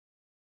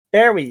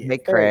There we go. Hey,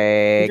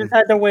 Craig. You just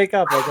had to wake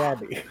up like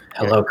Abby.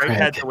 Hello, Craig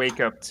Craig. had to wake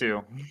up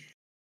too.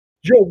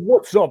 Yo,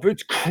 what's up?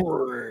 It's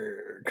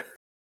Craig.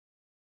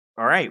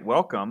 All right,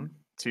 welcome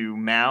to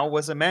Mao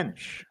Was a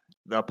Mensch,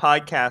 the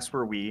podcast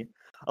where we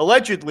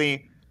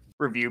allegedly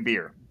review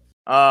beer.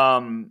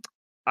 I'm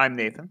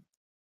Nathan.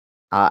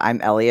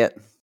 I'm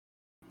Elliot.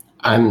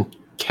 I'm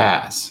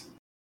Cass.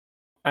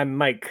 I'm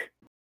Mike.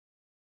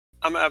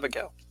 I'm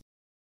Abigail.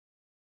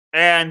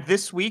 And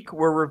this week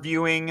we're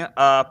reviewing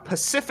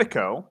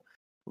Pacifico,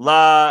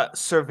 La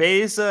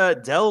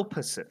Cerveza del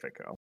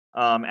Pacifico,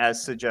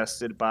 as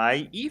suggested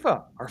by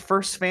Eva, our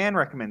first fan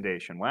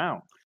recommendation.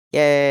 Wow.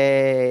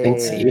 Yay!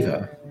 Thanks,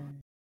 Eva.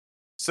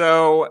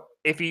 So,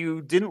 if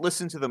you didn't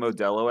listen to the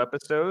Modelo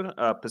episode,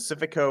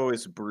 Pacifico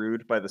is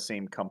brewed by the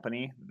same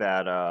company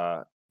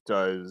that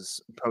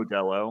does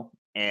Modelo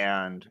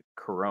and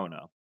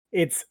Corona.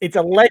 It's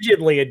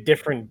allegedly a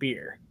different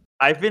beer.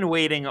 I've been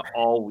waiting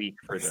all week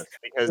for this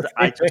because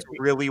I just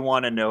really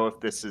want to know if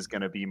this is going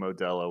to be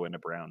Modelo in a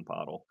brown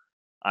bottle.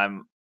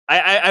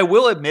 I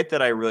will admit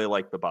that I really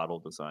like the bottle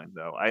design,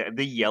 though.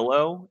 The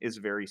yellow is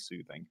very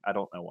soothing. I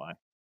don't know why.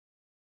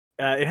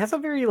 It has a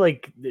very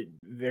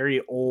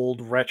very old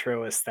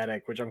retro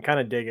aesthetic, which I'm kind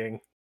of digging.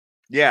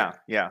 Yeah.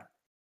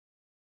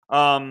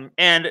 And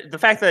the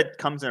fact that it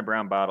comes in a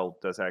brown bottle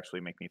does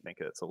actually make me think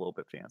it's a little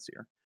bit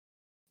fancier.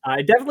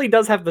 It definitely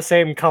does have the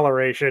same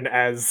coloration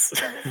as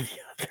the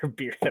other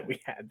beer that we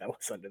had that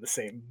was under the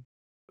same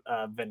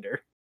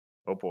vendor.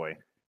 Oh boy.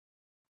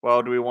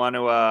 Well, do we want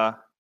to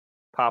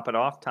pop it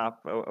off?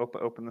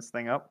 Open this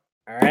thing up.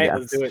 All right, Yes.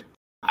 Let's do it.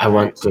 I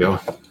want to.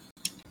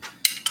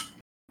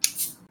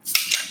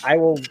 I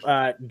will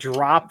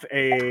drop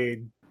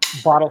a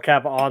bottle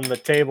cap on the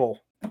table.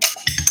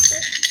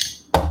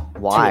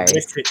 Why? To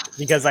elicit,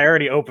 because I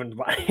already opened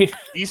mine.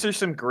 These are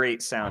some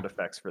great sound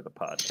effects for the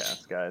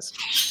podcast, guys.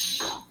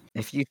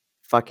 If you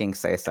fucking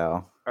say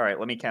so. All right,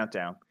 let me count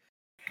down.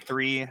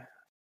 3,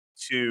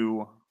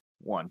 2,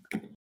 1.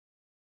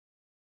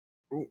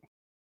 Ooh.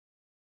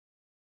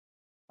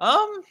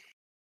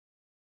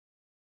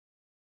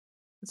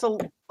 It's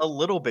a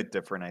little bit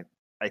different,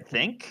 I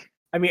think.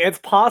 I mean, it's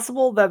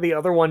possible that the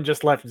other one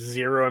just left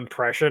zero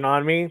impression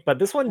on me, but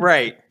this one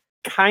Right.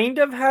 kind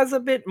of has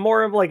a bit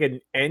more of like an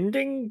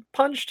ending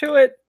punch to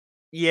it.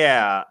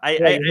 Yeah,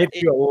 It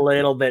hits you a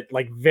little bit,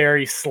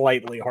 very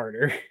slightly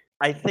harder.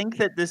 I think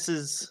that this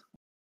is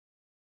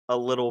a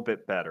little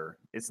bit better.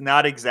 It's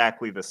not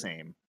exactly the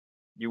same.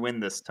 You win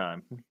this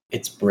time.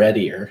 It's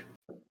breadier.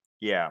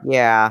 Yeah.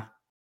 Yeah.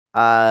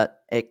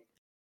 It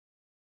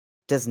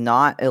does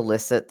not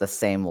elicit the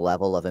same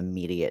level of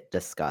immediate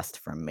disgust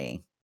from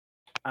me.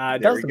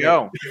 There we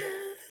go.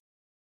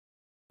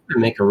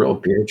 Make a real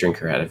beer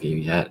drinker out of you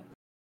yet.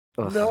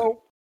 Ugh.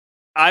 No.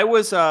 I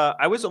was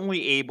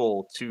only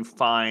able to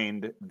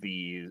find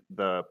the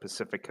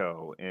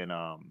Pacifico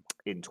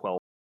in 12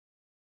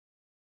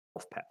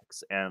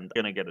 packs, and I'm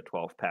gonna get a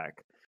 12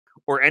 pack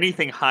or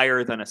anything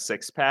higher than a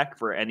 6-pack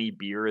for any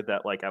beer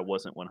that I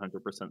wasn't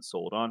 100%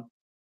 sold on.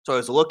 So I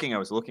was looking. I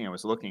was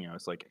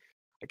like,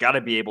 I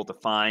gotta be able to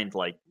find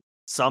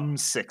some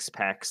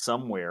 6-pack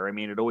somewhere. I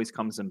mean, it always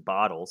comes in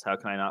bottles. How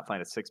can I not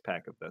find a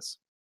 6-pack of this?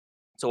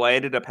 So what I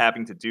ended up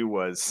having to do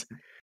was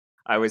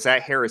I was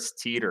at Harris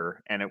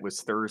Teeter and it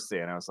was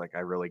Thursday and I was like, I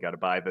really got to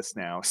buy this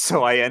now.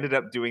 So I ended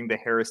up doing the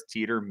Harris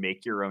Teeter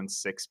make your own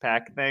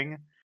 6-pack thing.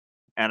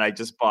 And I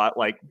just bought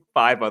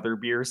 5 other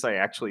beers I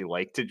actually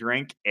like to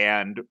drink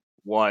and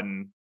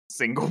 1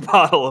 single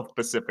bottle of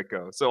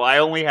Pacifico. So I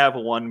only have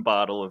 1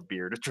 bottle of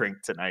beer to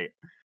drink tonight.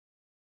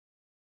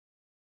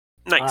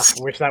 Nice.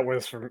 I wish that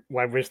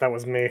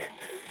was me.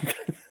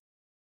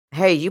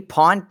 Hey, you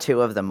pawned 2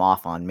 of them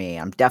off on me.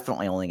 I'm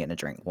definitely only going to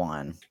drink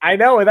 1. I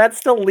know, and that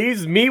still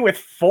leaves me with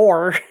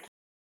 4.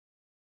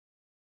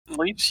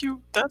 Leaves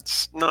you?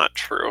 That's not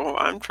true.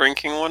 I'm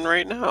drinking one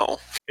right now.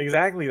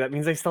 Exactly. That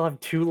means I still have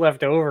 2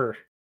 left over.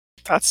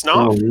 That's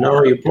Oh not.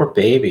 no, you poor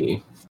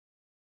baby.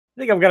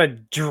 I think I'm gonna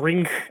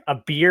drink a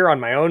beer on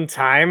my own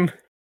time.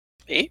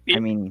 Maybe. I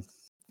mean,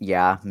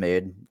 yeah,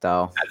 mood,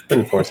 though. I've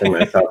been forcing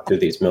myself through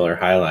these Miller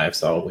High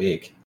Lifes all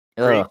week.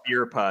 Great Ugh.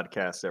 beer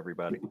podcast,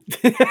 everybody.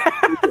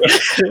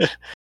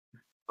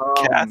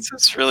 Katz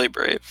is really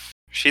brave.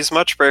 She's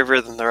much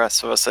braver than the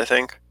rest of us, I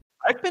think.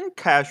 I've been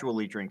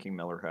casually drinking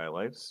Miller High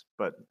Lifes,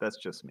 but that's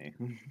just me.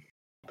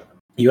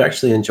 You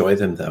actually enjoy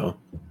them though.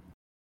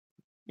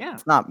 Yeah.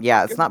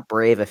 It's not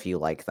brave if you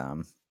like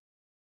them.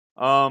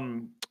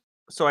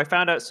 So I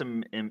found out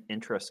some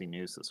interesting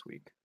news this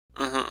week.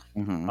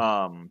 Mm-hmm.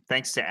 Mhm.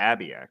 Thanks to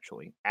Abby,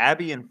 actually.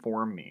 Abby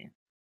informed me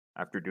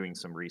after doing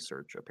some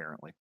research,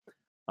 apparently,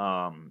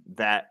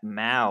 that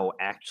Mao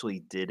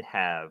actually did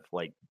have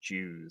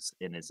Jews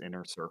in his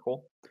inner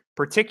circle,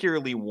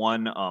 particularly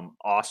one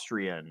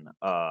Austrian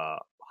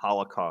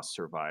Holocaust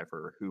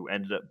survivor who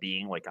ended up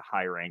being a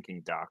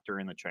high-ranking doctor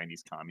in the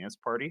Chinese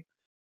Communist Party.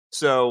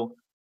 So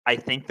I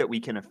think that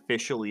we can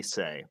officially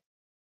say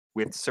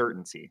with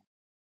certainty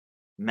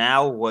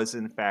Mao was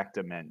in fact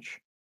a mensch.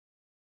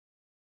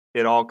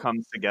 It all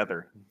comes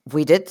together.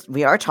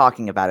 We are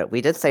talking about it.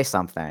 We did say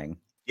something.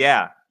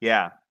 Yeah.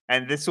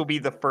 And this will be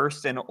the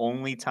first and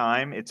only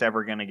time it's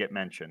ever going to get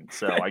mentioned.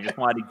 So I just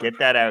wanted to get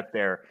that out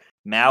there.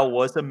 Mao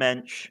was a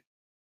mensch.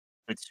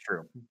 It's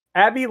true.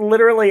 Abby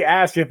literally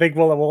asked, "You think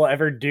we'll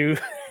ever do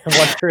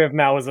Wonder if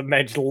Mao was a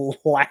mensch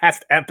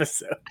last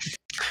episode?"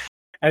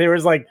 And he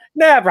was like,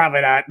 "Nah,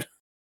 probably not."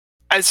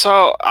 And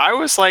so I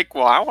was like,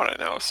 well, I want to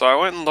know. So I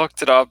went and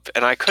looked it up,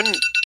 and I couldn't.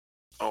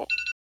 Oh,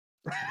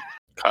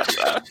 cut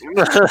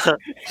that.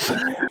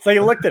 So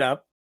you looked it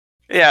up.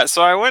 Yeah,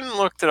 so I went and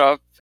looked it up,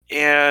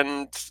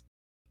 and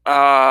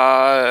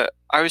I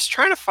was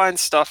trying to find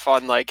stuff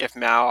on like if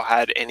Mao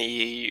had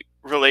any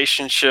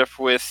relationship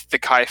with the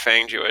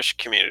Kaifeng Jewish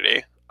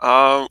community,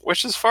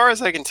 which, as far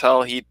as I can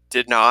tell, he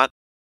did not.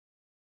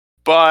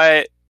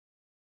 But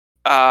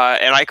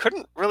and I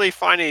couldn't really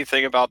find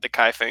anything about the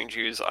Kaifeng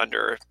Jews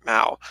under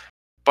Mao.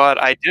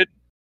 But I did.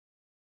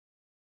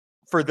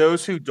 For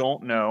those who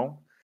don't know,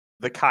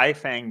 the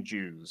Kaifeng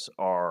Jews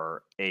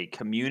are a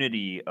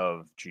community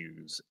of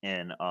Jews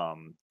in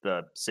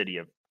the city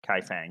of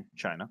Kaifeng,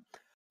 China.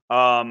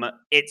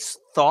 It's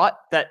thought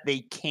that they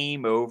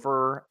came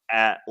over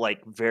at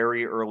like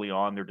very early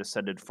on. They're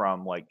descended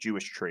from like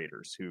Jewish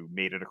traders who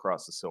made it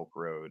across the Silk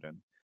Road, and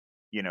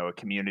a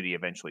community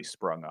eventually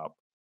sprung up.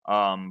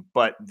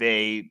 But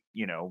they,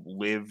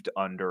 lived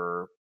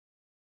under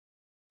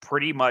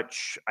pretty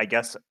much,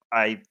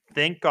 I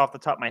think off the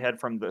top of my head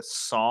from the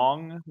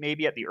Song,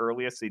 maybe at the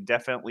earliest, they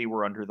definitely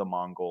were under the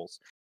Mongols.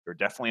 They were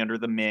definitely under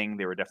the Ming.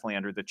 They were definitely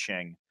under the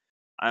Qing.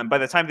 By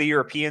the time the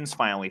Europeans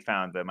finally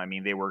found them, I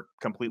mean, they were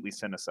completely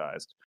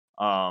Sinicized.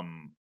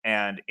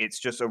 And it's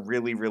just a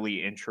really,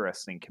 really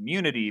interesting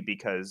community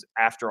because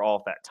after all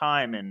of that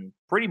time in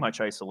pretty much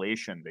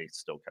isolation, they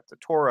still kept the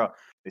Torah.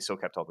 They still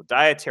kept all the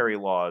dietary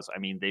laws. I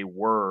mean, they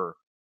were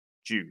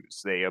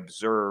Jews. They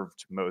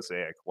observed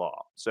Mosaic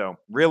law. So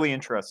really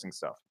interesting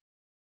stuff.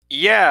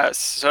 Yeah,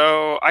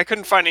 so I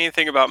couldn't find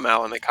anything about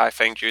Mao and the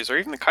Kaifeng Jews, or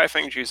even the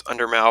Kaifeng Jews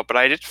under Mao, but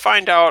I did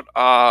find out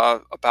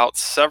about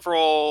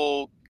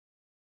several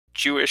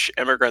Jewish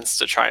immigrants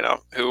to China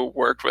who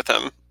worked with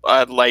him.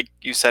 Like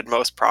you said,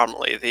 most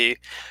prominently the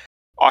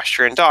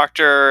Austrian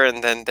doctor,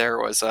 and then there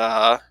was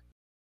an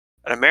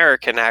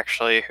American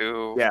actually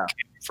who came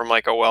from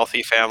like a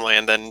wealthy family,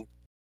 and then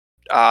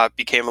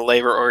became a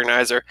labor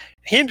organizer.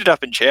 He ended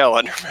up in jail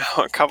under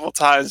Mao a couple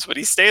times, but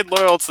he stayed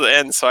loyal to the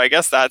end, so I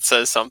guess that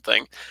says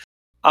something.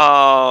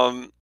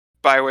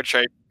 By which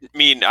I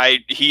mean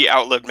he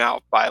outlived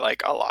Mao by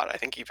like a lot. I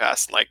think he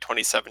passed in like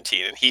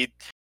 2017, and he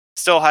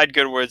still had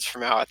good words for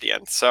Mao at the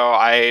end. So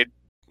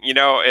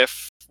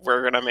if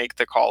we're gonna make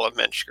the call of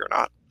Minsk or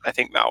not, I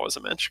think Mao was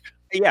a Minsk.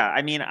 Yeah,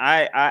 I mean,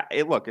 I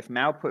look, if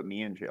Mao put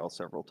me in jail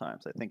several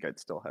times, I think I'd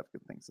still have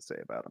good things to say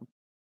about him.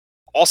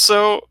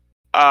 Also,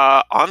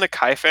 on the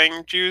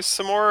Kaifeng Jews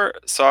some more.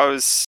 So I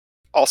was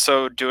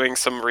also doing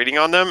some reading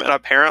on them, and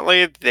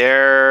apparently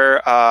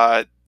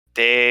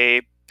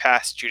they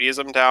pass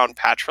Judaism down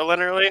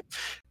patrilinearly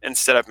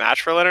instead of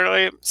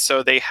matrilinearly.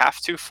 So they have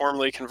to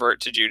formally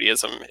convert to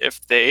Judaism if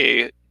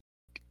they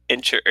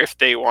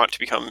want to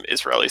become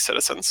Israeli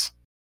citizens.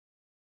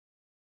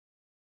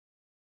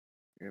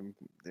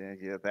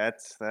 Yeah,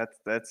 that's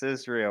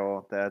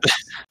Israel. That's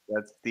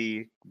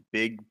the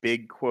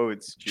big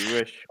quotes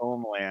Jewish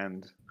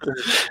homeland.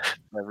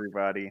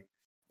 Everybody.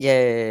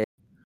 Yay.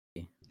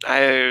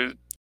 I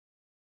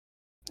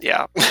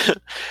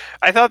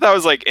thought that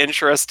was like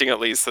interesting, at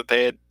least that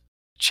they had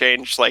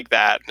changed like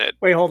that. And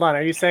Wait, hold on.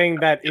 Are you saying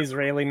that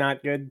Israeli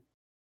not good?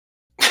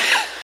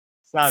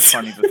 It's not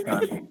funny this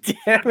time.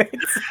 Damn it.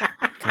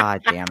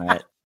 God damn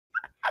it.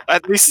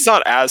 At least it's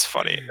not as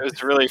funny. It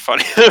was really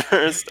funny the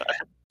first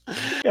time.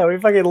 Yeah, we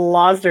fucking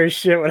lost our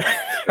shit when I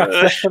dropped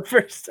that the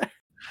first time.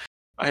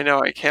 I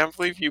know. I can't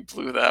believe you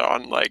blew that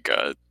on like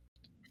a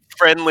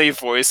friendly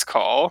voice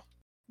call.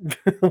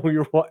 We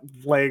were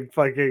playing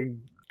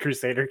fucking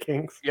Crusader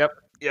Kings. Yep.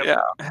 Yeah.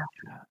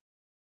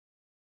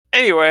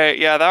 Anyway,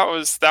 yeah, that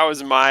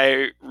was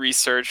my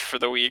research for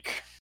the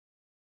week.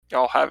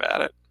 Y'all have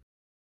at it.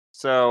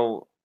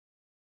 So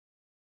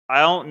I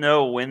don't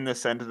know when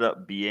this ended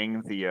up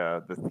being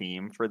the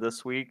theme for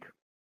this week,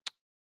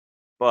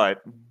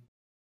 but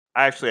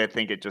actually I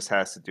think it just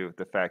has to do with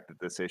the fact that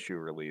this issue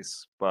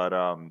released. But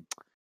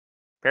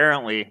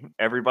apparently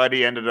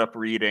everybody ended up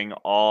reading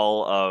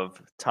all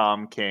of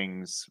Tom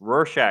King's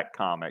Rorschach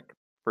comic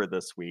for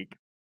this week.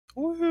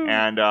 Woo-hoo.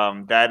 And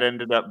that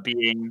ended up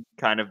being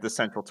kind of the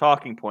central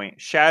talking point.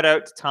 Shout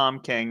out to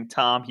Tom King.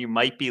 Tom, you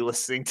might be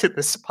listening to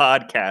this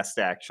podcast,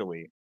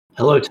 actually.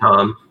 Hello,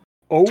 Tom.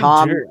 Oh,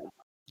 Tom, dear.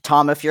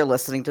 Tom, if you're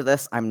listening to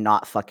this, I'm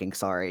not fucking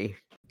sorry.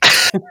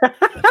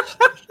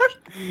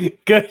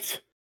 Good.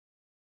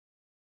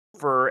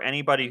 For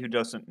anybody who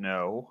doesn't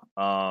know,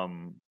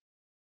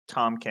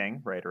 Tom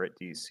King, writer at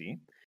DC,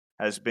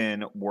 has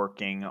been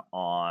working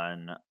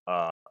on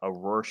a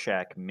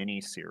Rorschach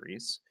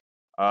miniseries.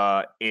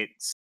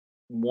 It's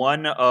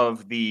one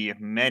of the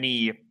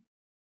many,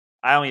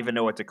 I don't even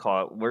know what to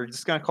call it. We're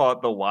just going to call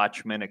it the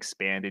Watchmen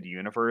Expanded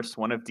Universe,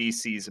 one of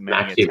DC's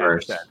many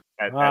attempts Maxiverse.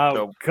 at Oh,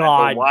 the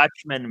God.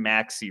 Watchmen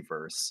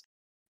Maxiverse.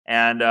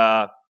 And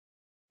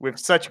with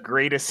such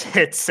greatest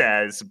hits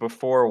as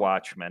Before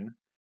Watchmen.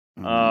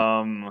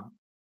 Mhm.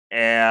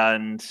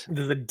 And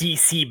There's a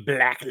DC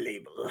Black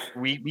Label.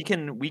 we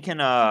can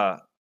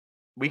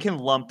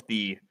lump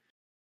the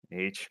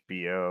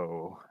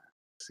HBO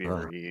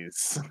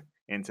series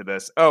into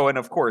this. Oh, and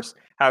of course,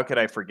 how could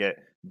I forget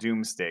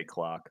Doomsday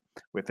Clock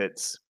with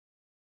its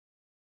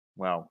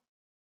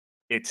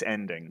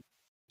ending.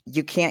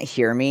 You can't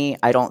hear me.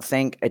 I don't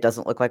think it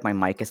doesn't look like my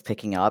mic is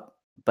picking up,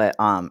 but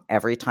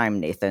every time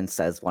Nathan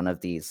says one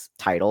of these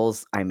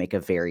titles, I make a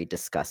very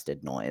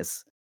disgusted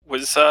noise.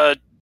 Was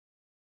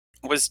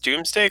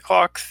Doomsday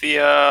Clock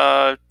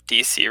the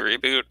DC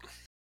reboot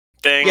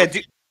thing? Yeah,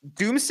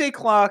 Doomsday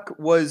Clock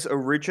was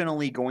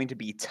originally going to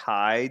be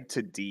tied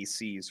to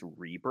DC's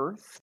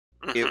Rebirth.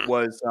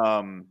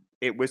 Mhm.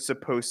 It was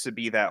supposed to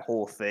be that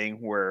whole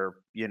thing where,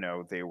 you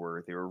know, they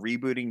were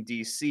rebooting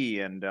DC,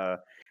 and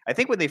I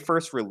think when they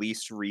first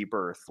released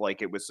Rebirth,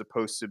 like, it was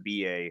supposed to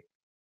be a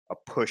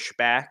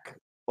pushback.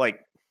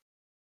 Like,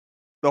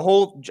 the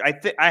whole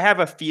I have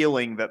a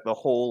feeling that the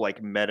whole,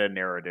 like, meta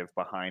narrative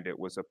behind it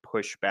was a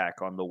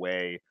pushback on the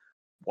way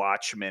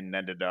Watchmen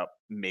ended up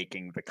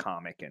making the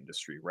comic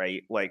industry,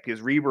 right? Like,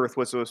 his Rebirth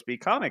was supposed to be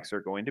comics are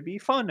going to be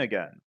fun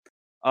again.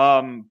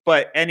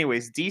 But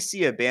anyways,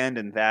 DC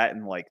abandoned that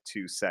in like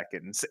 2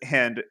 seconds.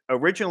 And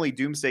originally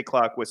Doomsday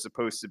Clock was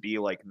supposed to be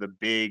like the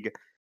big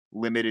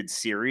limited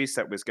series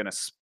that was going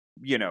to,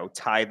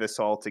 tie this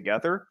all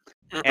together.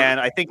 Mhm. And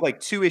I think like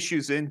 2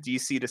 issues in,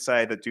 DC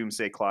decided that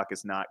Doomsday Clock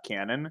is not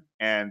canon,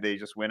 and they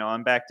just went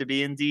on back to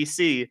being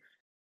DC.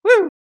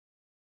 Woo!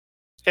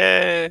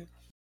 Yay.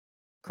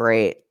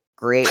 Great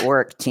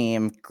work,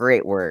 team.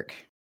 Great work.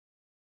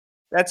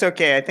 That's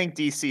okay. I think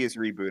DC is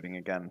rebooting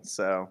again,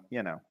 so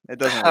it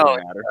doesn't Hell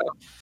really matter.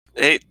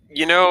 Hey,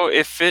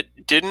 if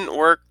it didn't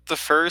work the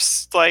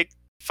first like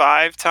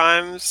 5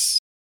 times,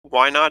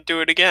 why not do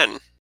it again?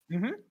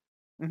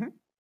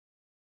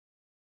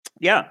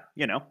 Yeah,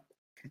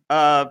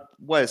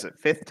 what is it?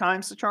 5th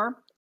time's the charm.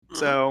 Mhm.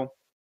 So,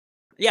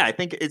 yeah, I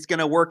think it's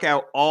gonna work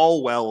out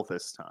all well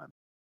this time.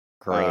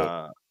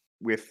 Great.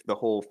 With the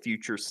whole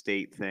future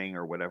state thing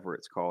or whatever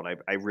it's called.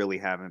 I really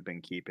haven't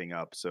been keeping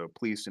up, so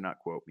please do not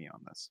quote me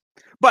on this.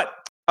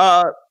 But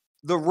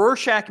the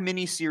Rorschach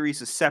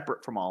miniseries is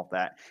separate from all of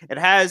that. It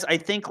has, I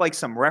think, like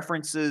some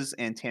references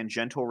and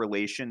tangential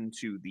relation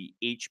to the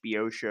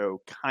HBO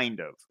show, kind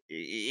of,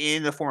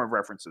 in the form of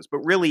references. But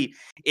really,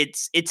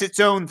 it's its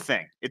own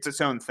thing. It's its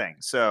own thing.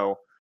 So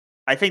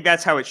I think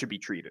that's how it should be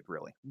treated,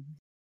 really.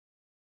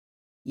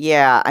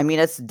 Yeah, I mean,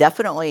 it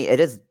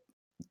is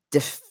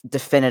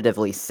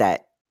definitively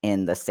set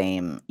in the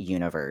same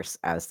universe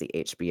as the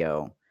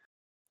HBO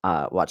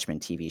Watchmen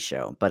TV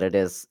show, but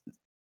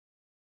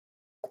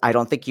I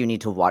don't think you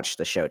need to watch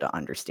the show to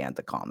understand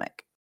the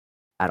comic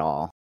at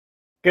all.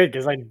 Good,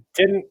 because I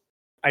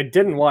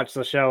didn't watch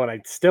the show, and I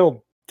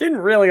still didn't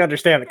really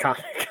understand the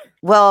comic.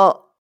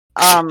 Well,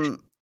 I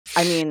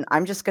mean,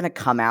 I'm just gonna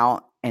come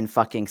out and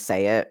fucking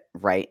say it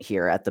right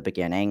here at the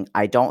beginning.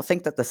 I don't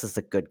think that this is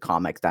a good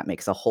comic that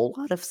makes a whole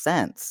lot of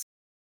sense.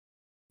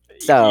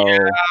 So,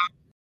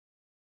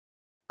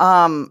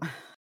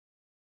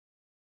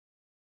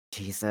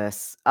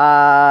 Jesus.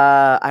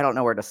 I don't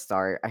know where to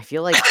start. I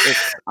feel like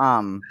it's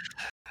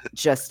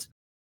just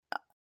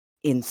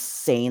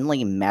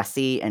insanely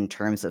messy in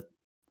terms of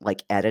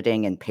like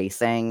editing and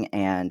pacing,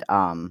 and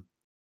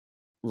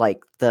like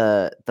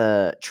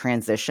the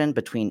transition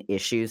between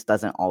issues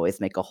doesn't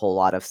always make a whole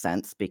lot of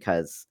sense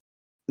because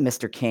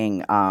Mr.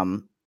 King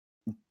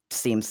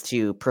seems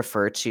to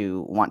prefer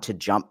to want to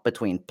jump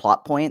between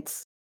plot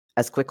points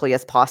as quickly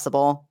as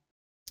possible.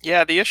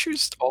 Yeah, the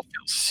issues all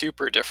feel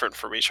super different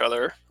from each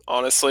other,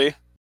 honestly,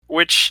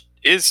 which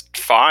is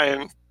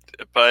fine,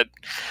 but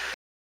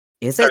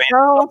Is I it mean,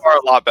 though? some are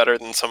a lot better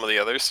than some of the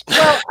others.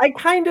 Well, I'm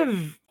kind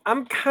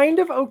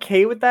of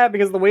okay with that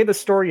because the way the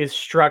story is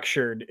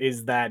structured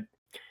is that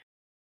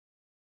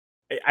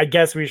I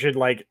guess we should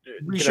We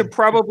get should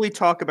probably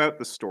talk about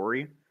the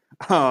story.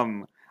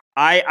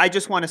 I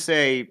just want to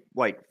say,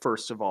 like,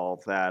 first of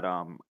all, that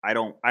I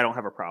don't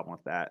have a problem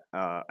with that,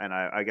 and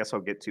I guess I'll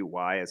get to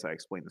why as I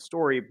explain the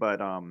story. But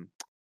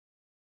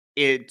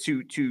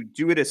to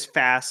do it as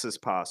fast as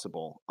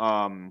possible.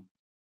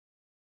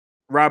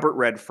 Robert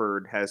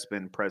Redford has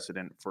been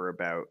president for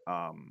about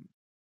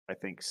I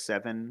think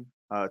 7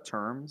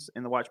 terms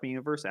in the Watchmen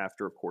universe.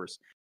 After, of course.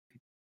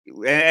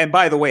 And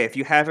by the way, if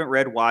you haven't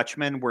read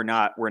Watchmen, we're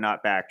not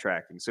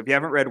backtracking. So if you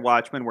haven't read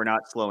Watchmen, we're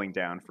not slowing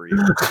down for you.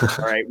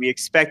 All right, we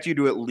expect you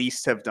to at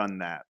least have done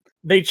that.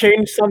 They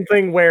changed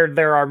something where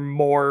there are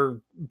more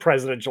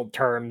presidential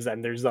terms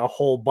and there's a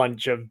whole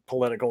bunch of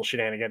political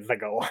shenanigans that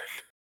go on.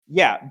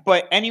 Yeah,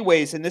 but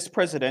anyways, in this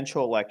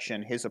presidential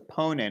election, his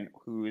opponent,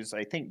 who's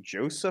I think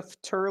Joseph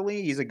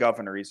Turley, he's a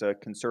governor, he's a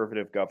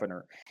conservative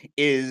governor,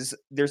 there's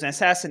an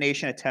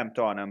assassination attempt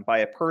on him by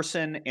a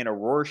person in a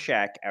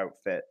Rorschach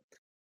outfit.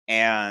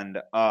 And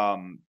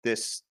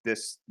this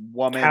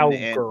woman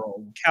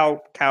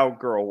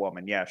cowgirl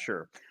woman, yeah,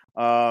 sure.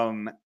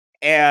 And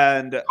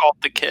Called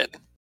the kid.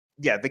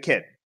 yeah, the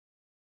kid.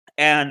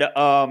 And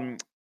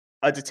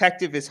a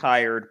detective is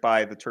hired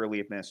by the Turley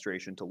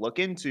administration to look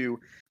into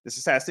this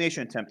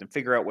assassination attempt and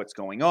figure out what's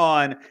going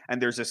on.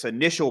 And there's this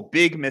initial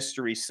big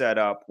mystery set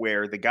up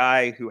where the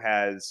guy who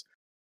has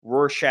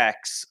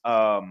Rorschach's,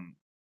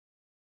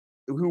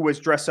 who was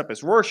dressed up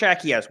as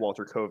Rorschach, he has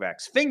Walter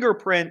Kovac's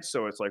fingerprint.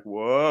 So it's like,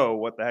 whoa,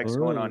 what the heck's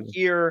going on Ooh.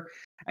 here?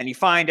 And you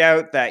find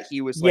out that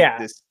he was like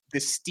Yeah.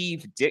 this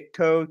Steve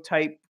Ditko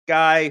type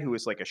guy who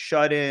was like a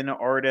shut-in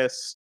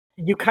artist.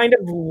 You kind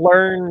of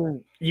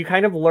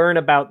learn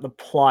about the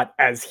plot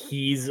as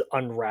he's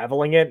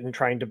unraveling it and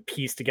trying to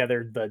piece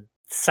together the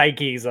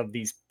psyches of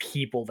these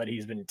people that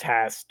he's been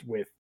tasked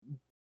with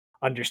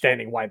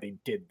understanding why they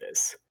did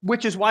this.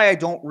 Which is why I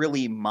don't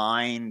really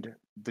mind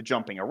the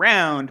jumping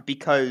around,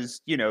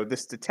 because, you know,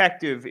 this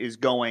detective is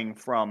going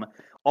from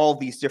all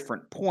these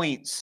different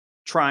points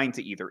trying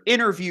to either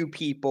interview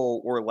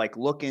people or like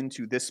look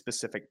into this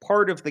specific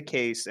part of the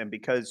case. And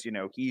because, you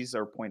know, he's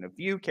our point of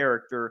view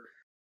character,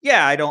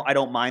 yeah, I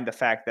don't mind the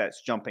fact that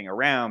it's jumping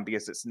around,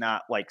 because it's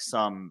not like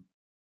some.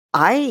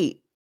 I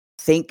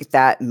think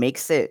that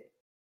makes it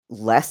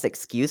less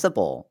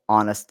excusable,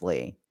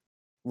 honestly.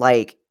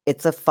 Like,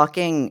 it's a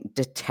fucking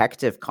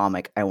detective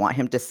comic. I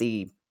want to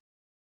see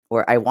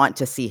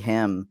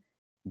him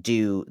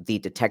do the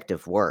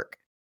detective work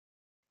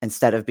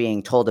instead of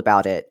being told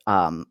about it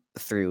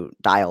through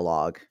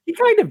dialogue. He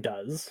kind of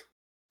does.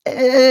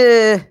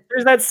 Eh,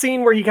 There's that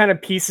scene where he kind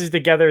of pieces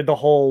together the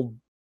whole.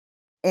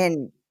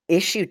 in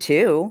issue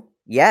 2,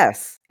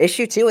 yes.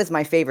 Issue 2 is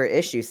my favorite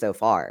issue so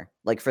far.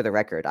 Like, for the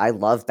record, I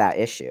love that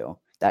issue,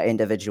 that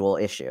individual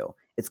issue.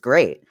 It's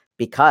great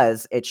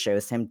because it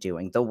shows him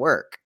doing the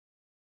work.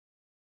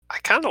 I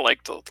kind of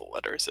liked the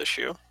letters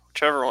issue,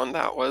 whichever one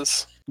that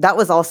was. That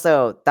was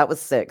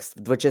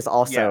 6th, which is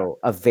also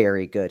a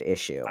very good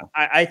issue.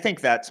 I think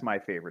that's my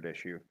favorite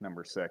issue,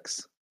 number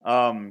 6.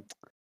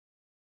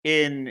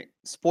 In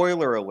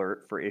spoiler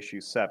alert for issue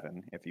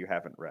 7, if you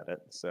haven't read it,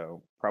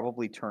 so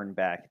probably turn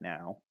back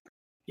now.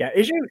 Yeah,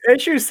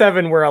 issue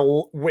 7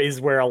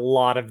 is where a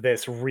lot of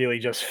this really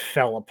just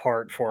fell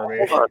apart for me.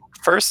 Hold on.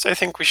 First, I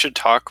think we should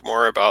talk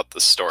more about the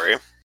story.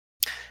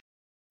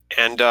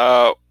 And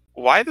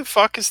why the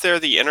fuck is there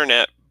the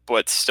internet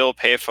but still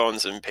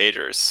payphones and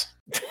pagers?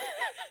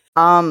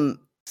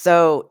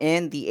 So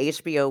in the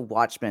HBO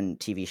Watchmen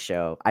TV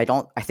show, I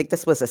think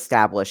this was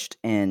established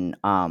in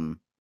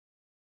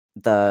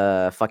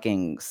the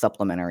fucking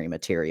supplementary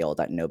material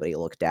that nobody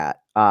looked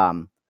at.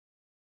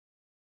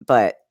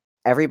 But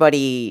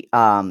everybody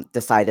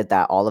decided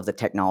that all of the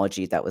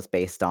technology that was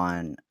based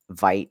on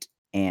Vite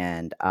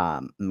and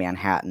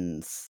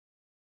Manhattan's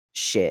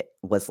shit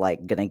was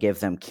like gonna give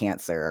them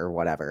cancer or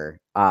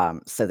whatever.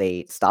 So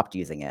they stopped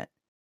using it.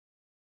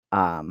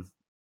 I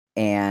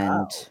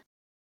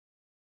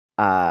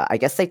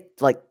guess they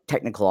like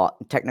technical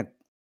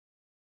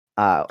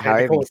however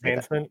Technical you say that.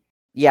 advancement.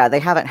 Yeah, they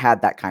haven't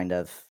had that kind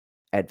of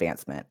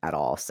advancement at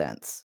all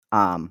since.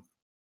 And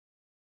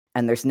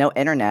there's no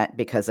internet,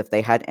 because if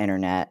they had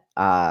internet,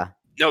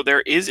 No,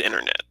 there is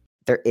internet.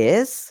 there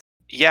is?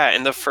 Yeah,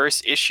 in the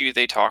first issue,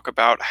 they talk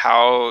about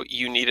how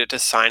you needed to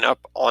sign up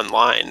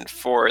online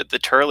for the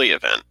Turley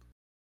event.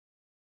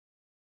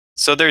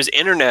 So there's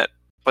internet,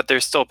 but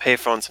there's still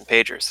payphones and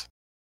pagers.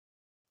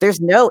 There's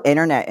no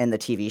internet in the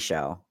TV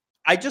show.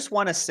 I just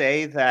want to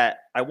say that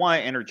I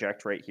want to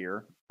interject right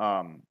here.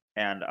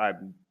 And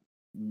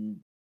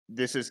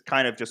this is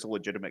kind of just a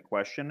legitimate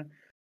question,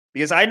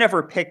 because I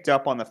never picked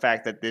up on the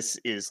fact that this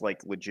is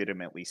like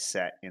legitimately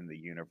set in the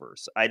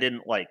universe.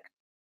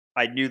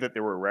 I knew that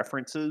there were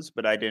references,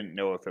 but I didn't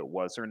know if it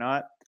was or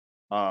not.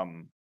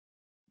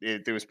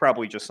 It was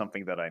probably just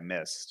something that I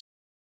missed.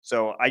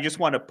 So I just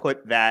want to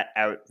put that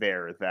out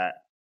there that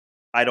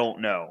I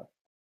don't know.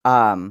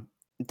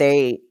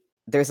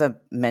 There's a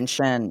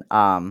mention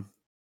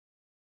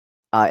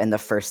in the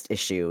first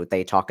issue.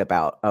 They talk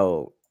about,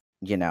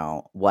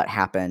 what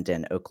happened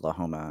in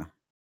Oklahoma.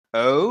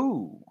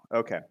 Oh,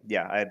 okay.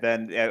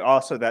 Yeah.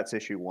 Also that's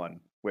issue 1,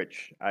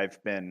 which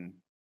I've been,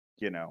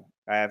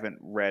 I haven't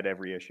read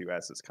every issue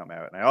as it's come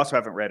out. And I also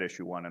haven't read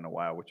issue 1 in a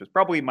while, which is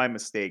probably my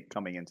mistake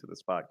coming into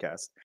this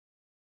podcast.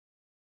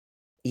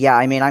 Yeah,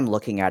 I mean, I'm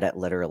looking at it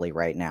literally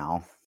right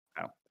now.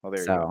 Oh, well,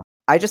 there you go.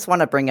 I just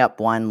want to bring up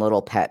one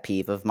little pet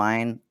peeve of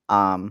mine,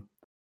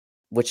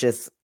 which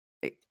is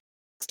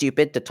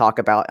stupid to talk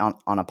about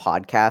on a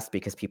podcast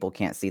because people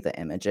can't see the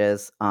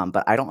images.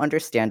 But I don't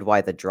understand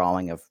why the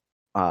drawing of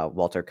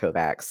Walter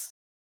Kovac's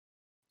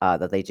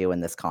that they do in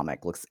this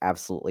comic looks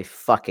absolutely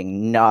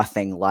fucking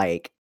nothing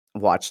like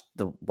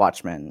the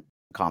Watchmen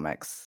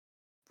comics,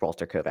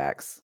 Walter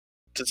Kovac's.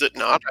 Does it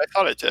not? I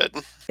thought it did.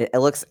 It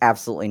looks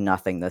absolutely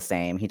nothing the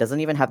same. He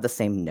doesn't even have the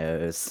same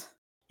nose.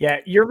 Yeah,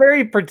 you're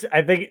very.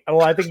 I think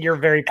you're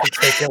very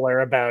particular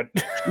about.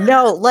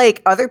 No,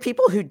 like other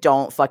people who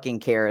don't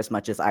fucking care as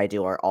much as I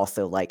do are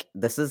also like,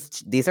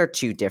 these are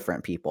two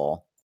different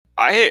people.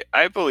 I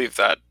believe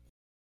that.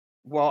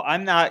 Well,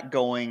 I'm not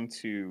going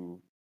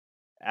to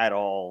at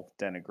all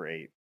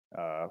denigrate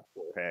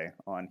Jorge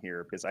on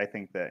here, because I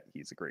think that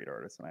he's a great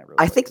artist, and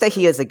I think that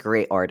he is a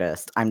great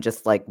artist. I'm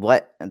just like,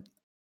 what?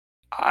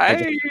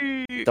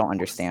 I Don't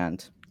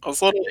understand. I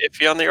was a little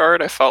iffy on the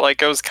art. I felt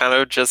like it was kind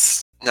of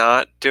just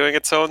not doing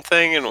its own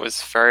thing and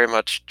was very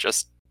much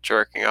just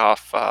jerking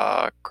off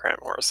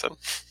Grant Morrison.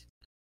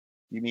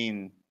 You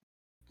mean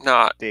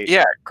Not Dave?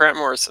 Yeah, Grant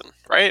Morrison,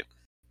 right?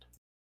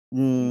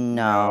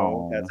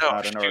 No. that's No,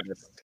 not an shoot.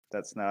 artist.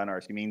 That's not an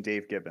artist. You mean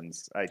Dave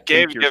Gibbons? I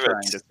Dave think you're trying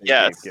Gibbons. to say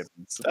Yes, Dave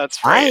Gibbons.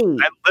 that's right.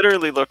 I I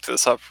literally looked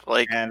this up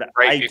And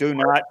right I do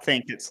before. not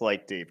think it's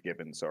like Dave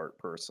Gibbons' art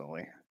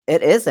personally.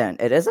 It isn't.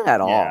 It isn't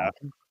at all. Yeah.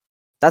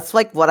 That's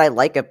like what I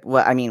like.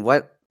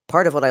 What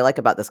part of what I like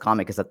about this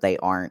comic is that they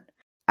aren't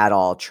at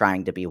all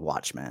trying to be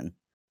Watchmen.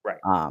 Right.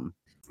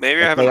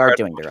 Maybe I Like, haven't they are read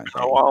doing their own in a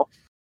thing.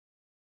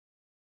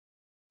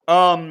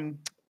 while.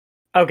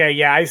 Okay,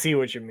 yeah, I see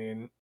what you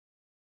mean.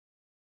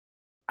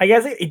 I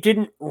guess it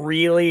didn't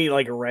really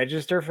like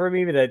register for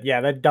me, but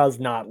that does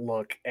not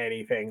look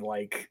anything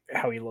like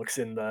how he looks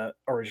in the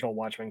original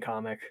Watchmen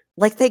comic.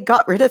 Like, they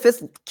got rid of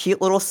his cute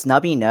little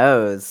snubby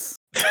nose.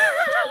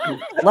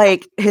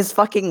 Like, his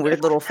fucking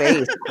weird little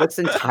face looks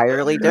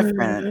entirely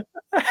different.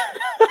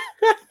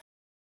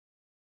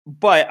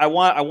 But I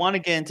want to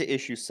get into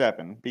issue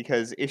 7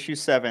 because issue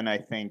 7 I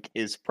think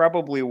is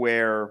probably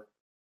where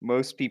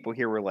most people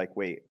here were like,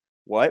 "Wait,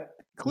 what?"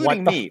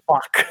 Including What the me.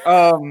 fuck?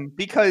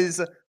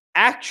 Because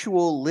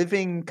actual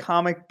living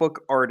comic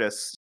book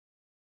artist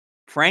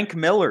Frank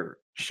Miller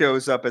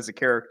shows up as a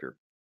character.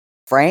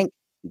 Frank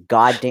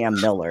goddamn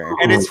Miller.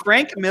 And it's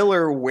Frank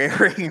Miller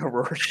wearing a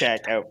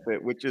Rorschach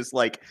outfit, which is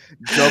like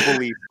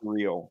doubly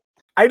real.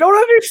 I don't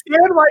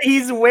understand why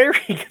he's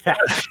wearing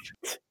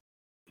that.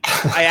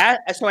 I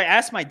asked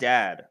my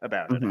dad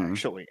about it Mhm.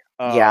 actually.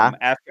 Yeah.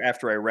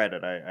 After I read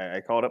it,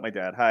 I called up my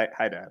dad. Hi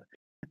dad.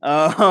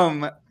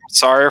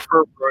 Sorry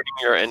for ruining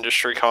your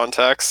industry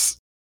context.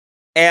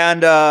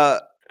 And I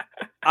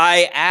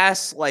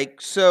asked, like,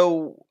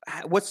 so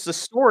what's the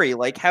story?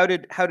 Like, how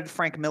did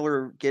Frank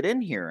Miller get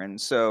in here? And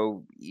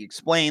so he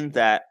explained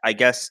that I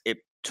guess it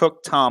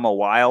took Tom a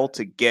while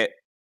to get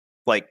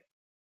like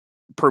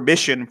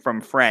permission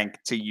from Frank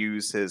to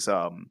use his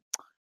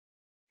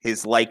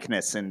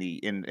likeness in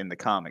the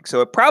comic.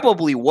 So it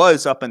probably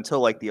was up until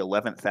like the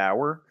 11th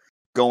hour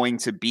going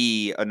to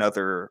be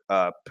another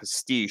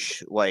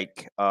pastiche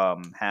like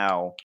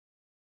how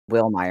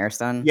Will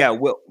Myerson.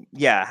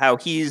 how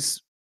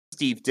he's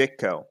Steve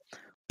Ditko.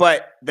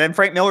 But then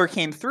Frank Miller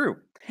came through.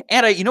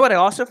 And you know what I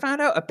also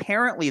found out?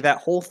 Apparently that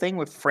whole thing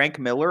with Frank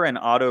Miller and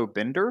Otto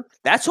Binder,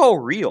 that's all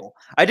real.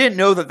 I didn't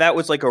know that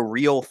was like a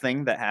real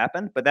thing that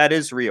happened, but that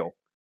is real.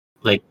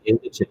 Like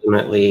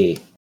illegitimately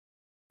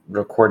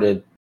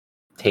recorded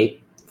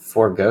tape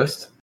for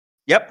Ghost?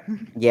 Yep.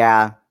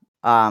 Yeah.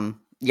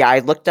 I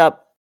looked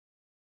up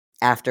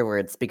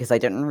afterwards because I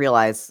didn't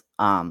realize.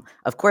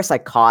 Of course, I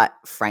caught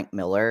Frank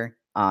Miller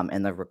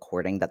in the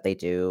recording that they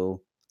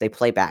do. They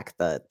play back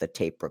the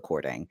tape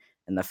recording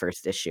in the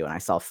first issue, and I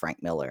saw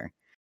Frank Miller,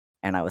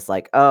 and I was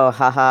like, "Oh,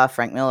 haha,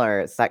 Frank Miller,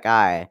 it's that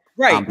guy."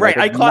 Right, But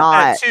I caught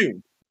that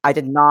too. I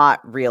did not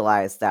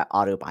realize that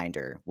Otto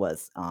Binder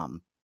was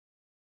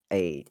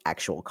a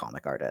actual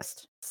comic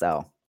artist.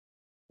 So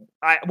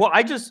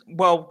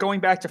going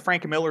back to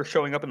Frank Miller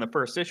showing up in the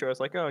first issue, I was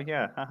like, oh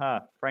yeah, haha,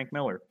 Frank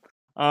Miller.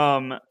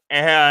 And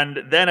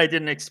then I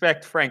didn't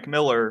expect Frank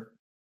Miller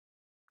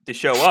to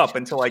show up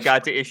until I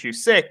got to issue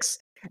 6,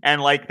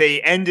 and like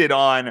they ended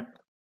on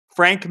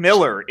Frank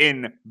Miller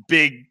in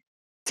big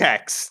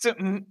text,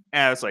 and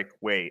I was like,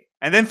 wait,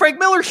 and then Frank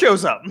Miller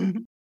shows up.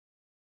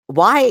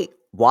 why?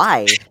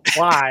 Why?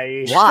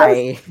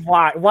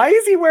 Why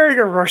is he wearing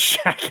a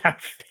Rorschach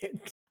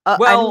outfit?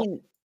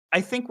 I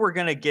think we're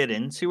gonna get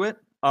into it.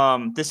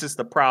 This is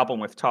the problem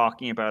with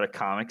talking about a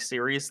comic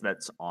series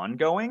that's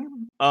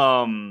ongoing.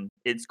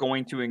 It's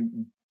going to,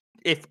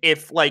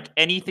 if like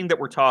anything that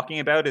we're talking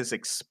about is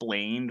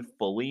explained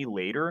fully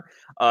later,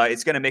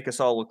 it's going to make us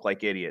all look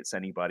like idiots.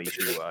 Anybody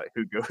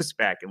who goes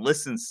back and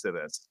listens to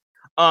this.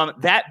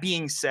 That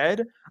being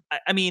said,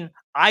 I mean,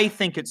 I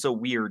think it's a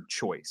weird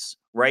choice,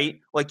 right?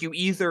 Like you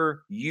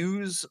either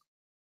use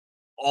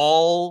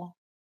all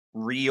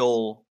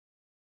real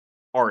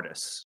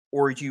artists,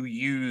 or you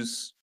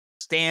use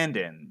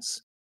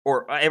stand-ins,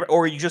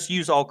 or you just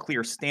use all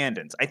clear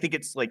stand-ins. I think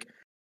it's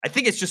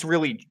just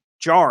really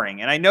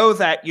jarring. And I know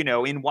that,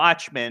 in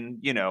Watchmen,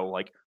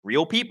 like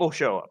real people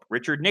show up.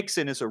 Richard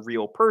Nixon is a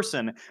real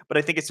person, but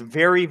I think it's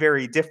very,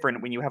 very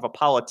different when you have a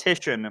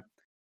politician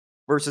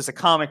versus a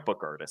comic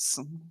book artist.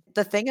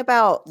 The thing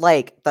about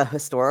like the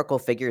historical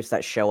figures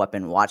that show up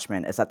in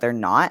Watchmen is that they're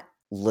not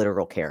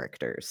literal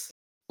characters.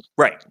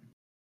 Right.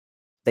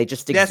 They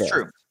just exist. That's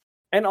true.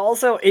 And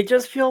also, it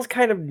just feels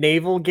kind of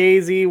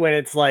navel-gazy when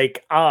it's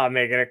like, I'm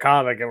making a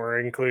comic and we're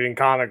including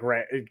comic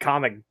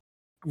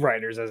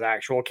writers as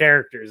actual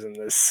characters in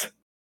this.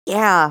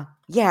 Yeah,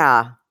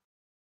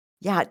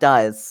 it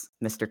does,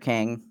 Mr.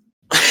 King.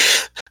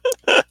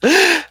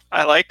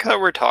 I like that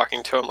we're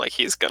talking to him like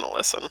he's gonna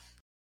listen.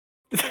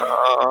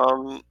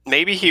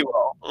 Maybe he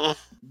will.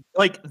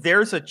 Like,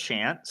 there's a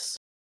chance.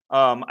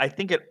 I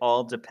think it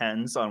all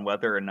depends on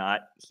whether or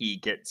not he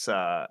gets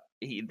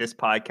this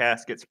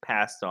podcast gets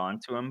passed on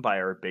to him by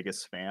our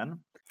biggest fan.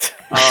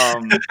 I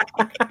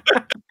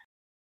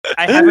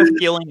have a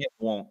feeling it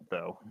won't,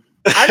 though.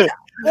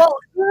 Well,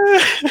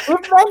 if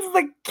that's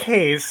the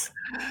case,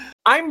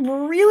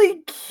 I'm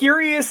really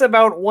curious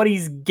about what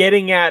he's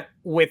getting at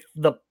with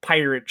the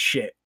pirate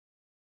shit.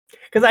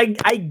 Because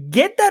I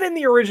get that in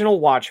the original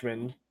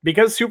Watchmen,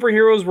 because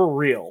superheroes were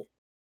real,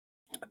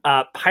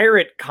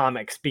 pirate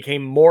comics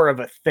became more of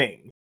a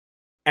thing.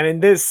 And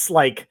in this,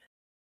 like,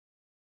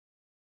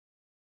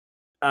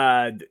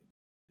 time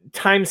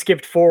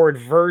skipped forward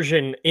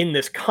version in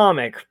this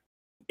comic,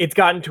 it's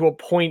gotten to a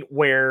point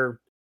where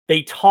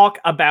they talk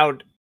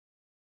about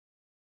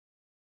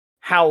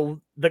how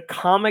the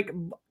comic,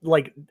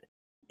 like,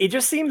 it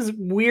just seems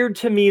weird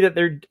to me that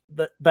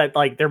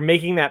they're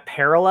making that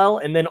parallel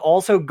and then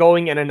also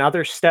going in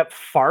another step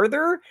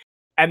farther,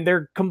 and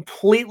they're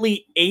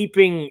completely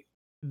aping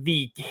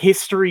the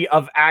history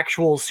of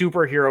actual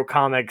superhero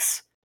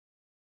comics.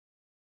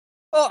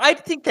 Well, I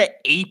think that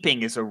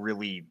aping is a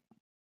really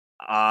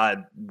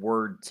odd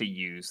word to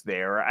use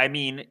there. I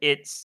mean,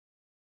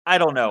 I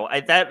don't know.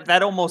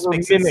 That almost We're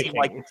makes it seem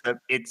like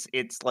mimicking.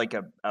 it's like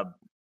a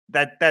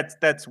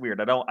that's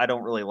weird. I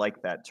don't really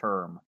like that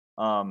term.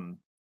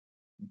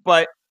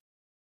 But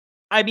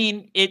I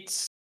mean, I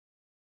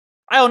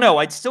don't know.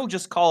 I'd still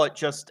just call it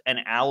just an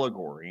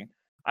allegory.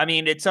 I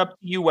mean, it's up to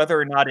you whether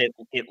or not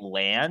it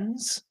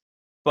lands.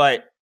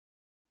 But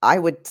I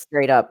would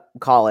straight up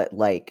call it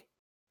like,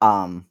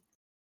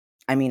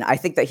 I mean, I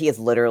think that he is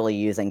literally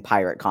using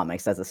pirate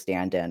comics as a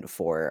stand-in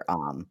for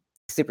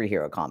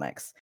superhero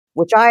comics,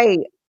 which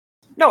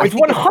No, I it's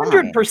think it's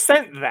fine.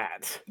 100%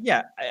 that.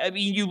 yeah, I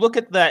mean, you look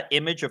at that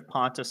image of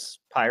Pontus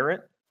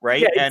Pirate,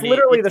 right? Yeah, it's And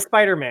literally the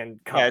Spider-Man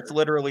cover. yeah, it's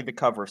literally the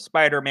cover of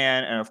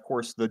Spider-Man, and of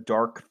course, the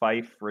Dark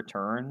Fife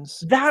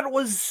returns. That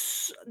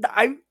was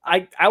I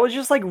was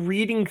just like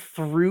reading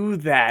through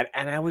that,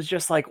 and I was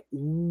just like,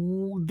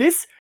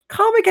 this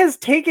comic has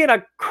taken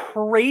a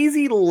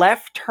crazy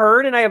left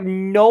turn, and I have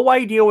no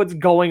idea what's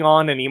going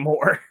on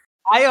anymore.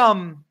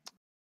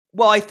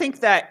 Well, I think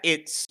that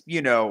it's,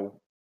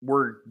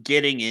 we're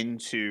getting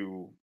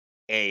into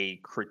a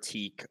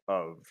critique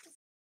of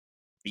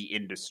the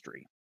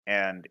industry,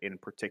 and in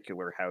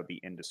particular how the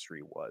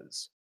industry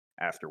was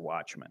after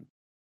Watchmen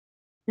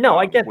No,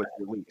 I get was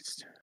that.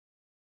 released.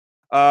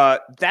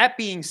 That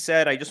being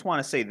said, I just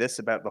want to say this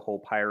about the whole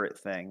pirate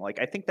thing. Like,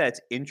 I think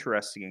that's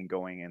interesting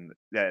and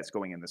that it's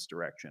going in this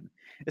direction,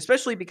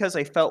 especially because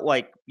I felt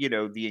like,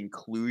 the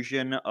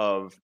inclusion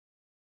of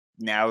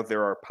now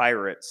there are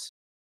pirates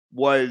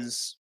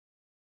was,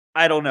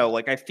 I don't know,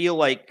 like, I feel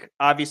like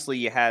obviously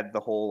you had the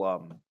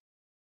whole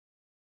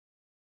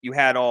you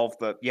had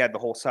the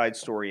whole side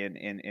story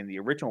in the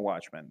original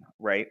Watchmen,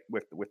 right?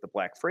 With the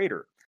Black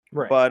Freighter.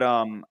 Right. But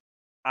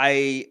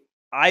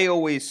I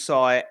always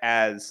saw it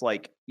as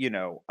like,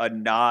 a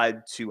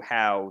nod to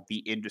how the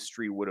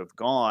industry would have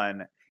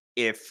gone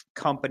if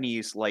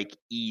companies like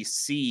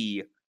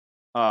EC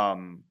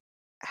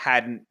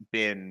hadn't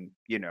been,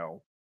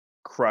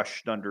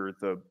 crushed under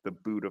the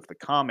boot of the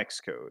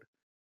Comics Code.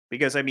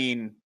 Because I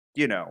mean,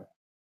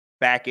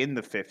 back in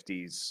the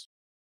 50s,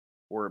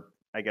 or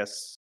I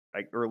guess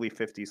like early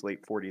 50s,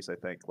 late 40s, I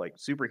think, like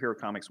superhero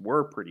comics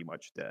were pretty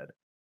much dead,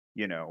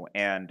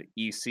 and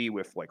EC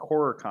with like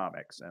horror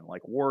comics and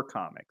like war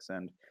comics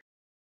and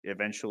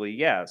eventually,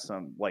 yeah,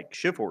 some like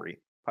chivalry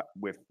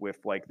with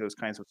like those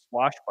kinds of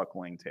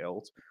swashbuckling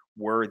tales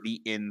were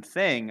the in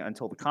thing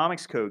until the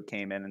Comics Code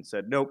came in and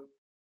said, nope,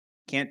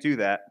 can't do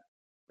that.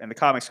 And the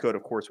Comics Code,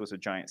 of course, was a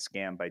giant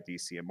scam by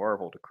DC and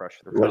Marvel to crush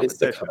their What is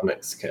the competition.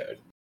 Comics Code?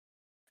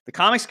 The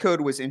Comics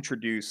Code was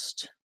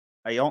introduced.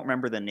 I don't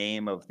remember the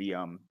name of the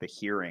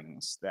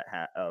hearings that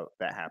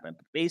happened.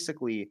 But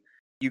basically,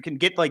 you can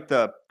get like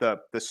the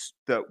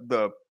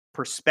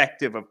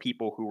perspective of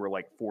people who were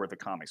like for the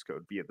Comics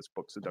Code via this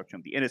book, Seduction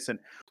of the Innocent,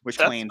 which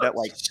claimed that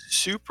like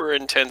super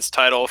intense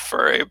title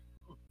for a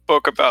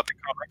book about the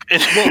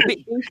comic.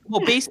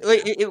 Basically,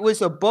 it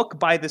was a book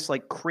by this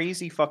like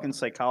crazy fucking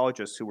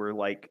psychologist who were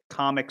like,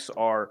 comics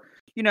are,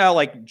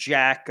 like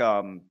Jack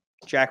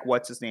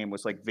what's his name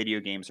was like,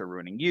 video games are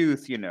ruining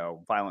youth,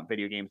 violent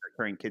video games are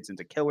turning kids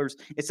into killers.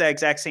 It's that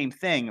exact same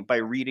thing. By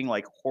reading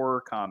like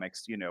horror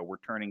comics, we're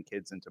turning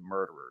kids into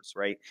murderers,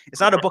 right? It's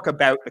not a book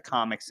about the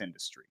comics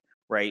industry,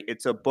 right?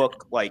 It's a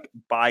book like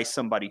by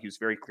somebody who's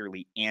very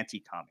clearly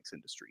anti-comics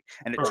industry,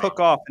 and it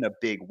took off in a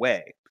big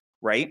way,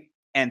 right?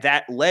 And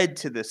that led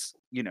to this,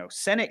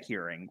 Senate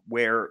hearing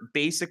where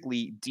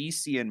basically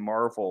DC and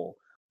Marvel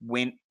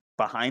went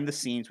behind the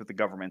scenes with the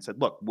government and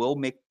said, look, we'll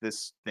make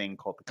this thing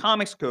called the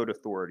Comics Code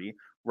Authority,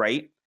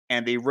 right?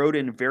 And they wrote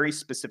in very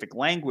specific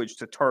language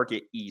to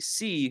target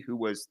EC, who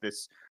was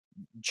this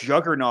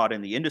juggernaut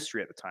in the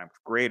industry at the time,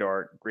 with great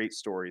art, great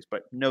stories,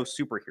 but no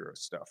superhero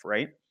stuff,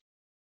 right?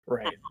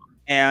 Right.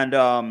 And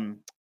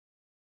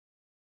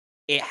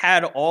it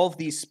had all of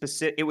these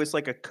specific, it was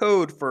like a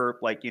code for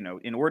like,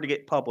 in order to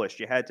get published,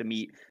 you had to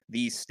meet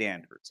these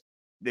standards.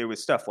 There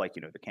was stuff like,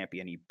 there can't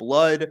be any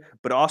blood,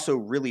 but also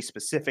really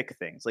specific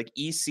things. Like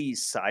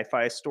EC's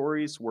sci-fi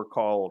stories were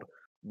called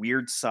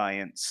weird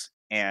science,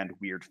 and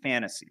weird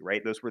fantasy,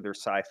 right? Those were their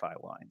sci-fi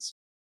lines.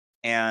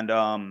 And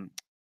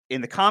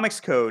in the comics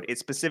code, it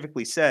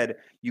specifically said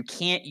you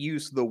can't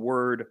use the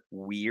word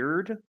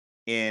weird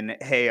in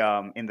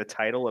in the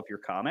title of your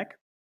comic.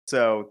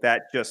 So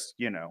that just,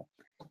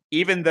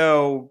 even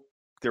though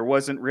there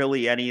wasn't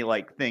really any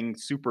like thing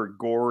super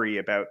gory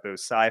about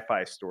those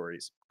sci-fi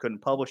stories, couldn't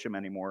publish them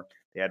anymore.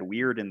 They had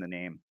weird in the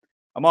name,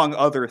 among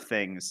other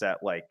things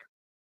that like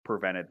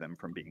prevented them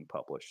from being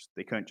published.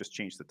 They couldn't just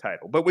change the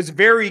title, but was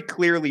very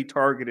clearly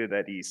targeted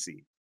at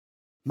EC.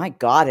 My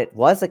God, it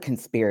was a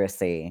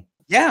conspiracy.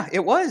 Yeah,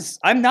 it was.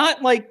 I'm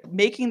not like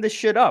making this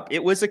shit up.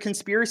 It was a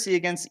conspiracy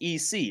against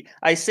EC.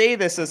 I say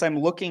this as I'm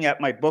looking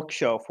at my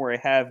bookshelf where I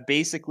have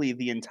basically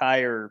the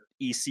entire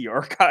EC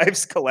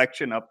archives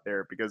collection up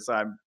there because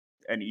I'm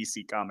an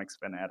EC comics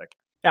fanatic.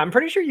 Yeah, I'm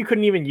pretty sure you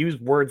couldn't even use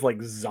words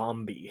like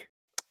zombie.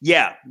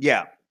 Yeah.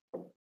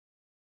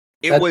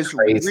 It That's was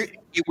crazy.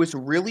 it was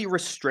really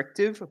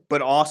restrictive,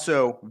 but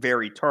also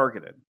very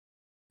targeted.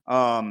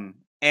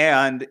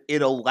 And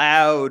it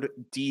allowed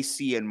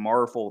DC and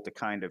Marvel to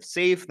kind of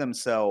save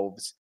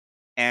themselves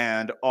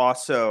and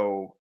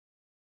also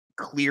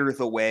clear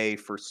the way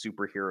for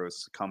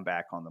superheroes to come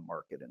back on the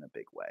market in a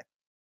big way.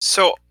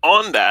 So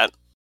on that,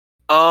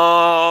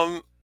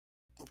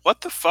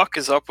 what the fuck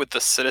is up with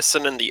the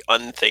Citizen and the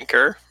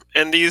Unthinker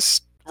in these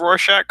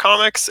Rorschach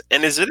comics?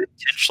 And is it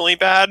intentionally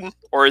bad,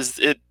 or is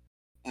it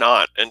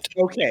not?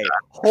 Okay,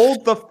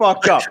 hold the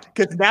fuck up,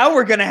 because now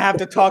we're gonna have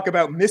to talk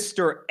about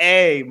Mr.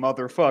 A,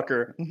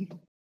 motherfucker.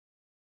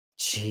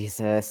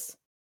 Jesus.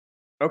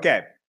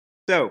 Okay,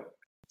 so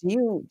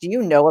Do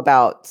you know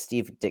about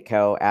Steve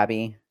Ditko,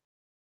 Abby?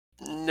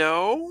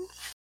 No.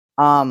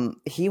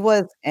 He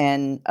was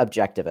an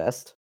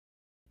objectivist.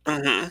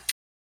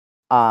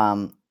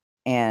 Mm-hmm.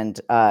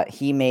 And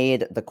he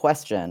made The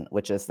Question,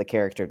 which is the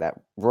character that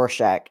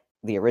Rorschach,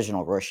 the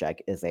original Rorschach,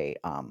 is a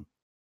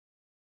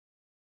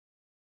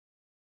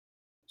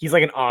He's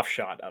like an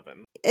offshot of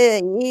him.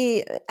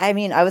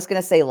 I was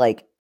gonna say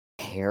like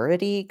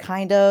parody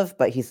kind of,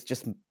 but he's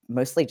just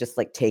mostly just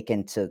like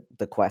taken to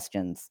The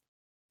Question's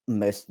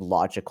most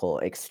logical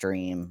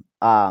extreme.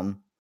 I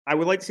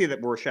would like to say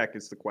that Rorschach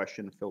is The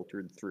Question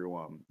filtered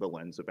through the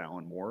lens of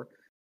Alan Moore.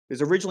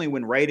 Because originally,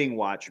 when writing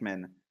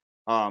Watchmen,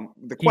 The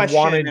He Question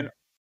wanted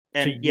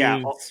and to yeah,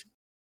 use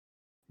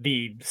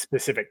the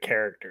specific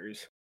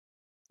characters.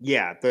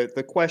 yeah,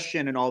 the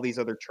Question and all these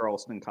other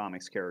Charleston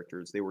Comics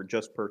characters, they were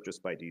just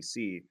purchased by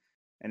DC.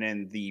 And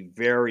in the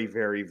very,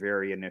 very,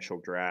 very initial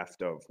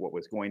draft of what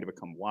was going to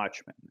become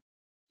Watchmen,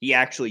 he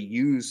actually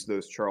used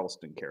those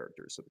Charleston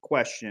characters. So The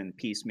Question,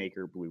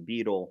 Peacemaker, Blue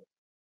Beetle.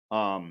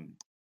 And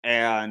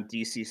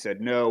DC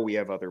said, no, we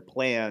have other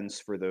plans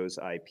for those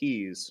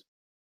IPs.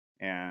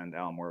 And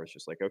Alan Moore was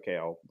just like, okay,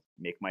 I'll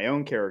make my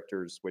own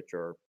characters, which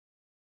are,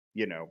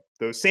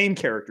 those same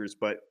characters,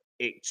 but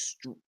it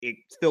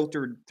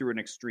filtered through an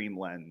extreme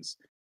lens,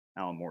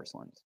 Alan Moore's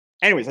lens.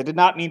 Anyways, I did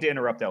not mean to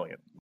interrupt Elliot.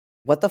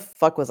 What the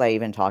fuck was I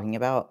even talking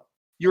about?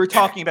 You were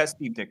talking about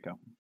Steve Ditko.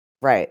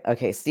 Right.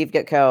 Okay. Steve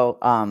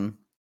Ditko,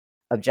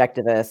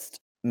 objectivist,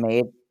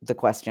 made The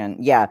Question.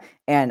 Yeah,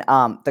 and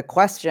The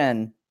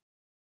Question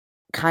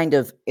kind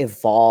of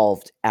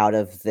evolved out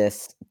of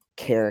this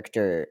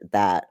character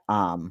that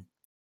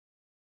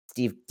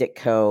Steve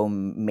Ditko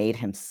made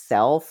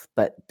himself,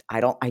 but I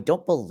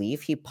don't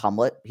believe he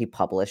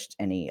published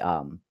any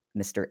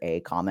Mr.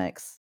 A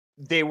comics.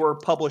 They were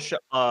published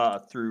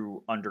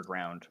through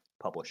Underground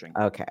Publishing.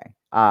 Okay.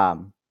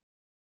 But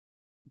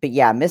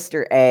yeah,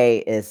 Mr. A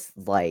is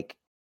like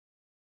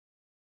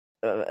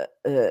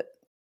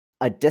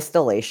a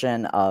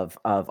distillation of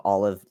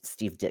all of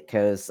Steve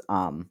Ditko's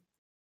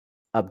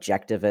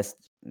objectivist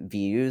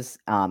views,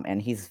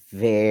 and he's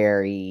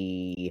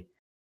very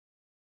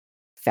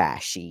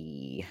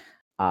fashy.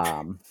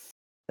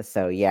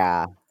 So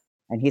yeah,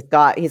 and he's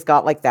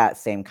got like that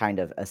same kind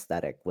of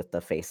aesthetic with the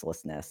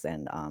facelessness,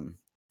 and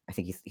I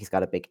think he's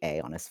got a big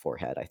A on his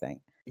forehead. I think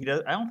He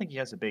does. I don't think he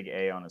has a big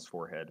A on his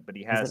forehead, but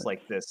he Is has it-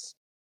 like this.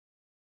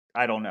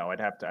 I don't know. I'd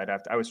have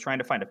to. I was trying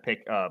to find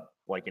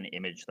like an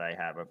image that I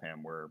have of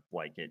him where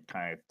like it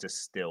kind of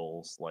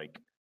distills like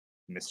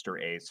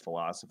Mr. A's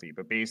philosophy.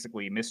 But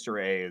basically,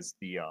 Mr. A is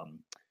the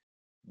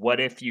what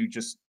if you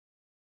just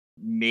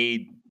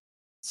made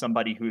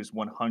somebody who's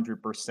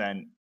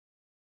 100%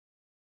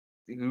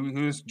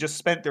 who's just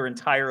spent their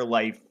entire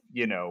life,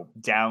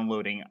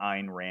 downloading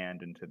Ayn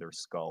Rand into their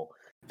skull.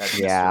 That's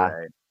Yeah.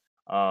 Mr.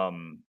 A.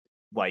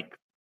 Like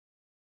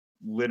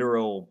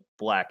literal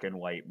black and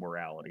white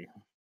morality.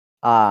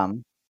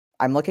 I'm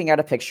looking at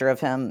a picture of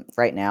him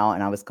right now,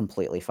 and I was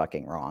completely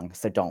fucking wrong.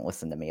 So don't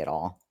listen to me at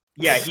all.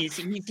 Yeah,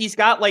 he's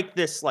got like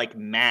this like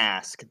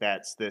mask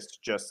that's this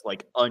just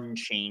like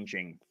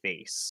unchanging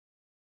face.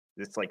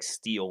 This like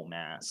steel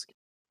mask.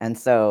 And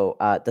so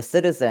the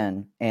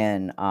Citizen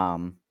in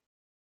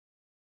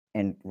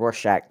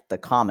Rorschach the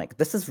comic.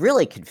 This is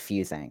really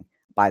confusing,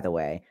 by the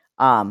way.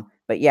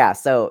 But yeah,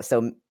 so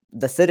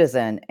the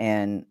Citizen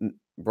in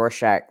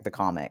Rorschach the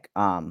comic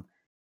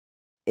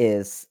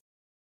is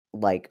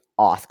like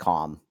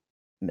Othcom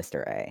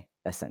Mr. A,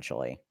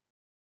 essentially.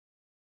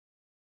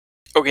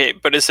 Okay,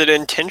 but is it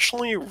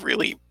intentionally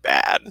really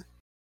bad?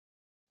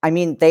 I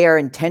mean, they are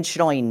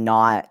intentionally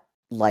not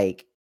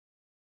like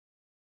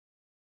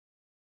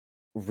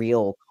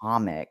real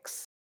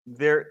comics.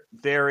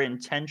 They're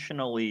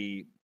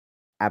intentionally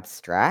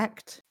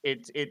Abstract?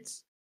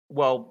 it's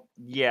well,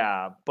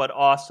 yeah, but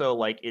also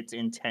like it's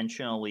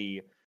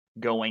intentionally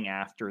going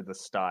after the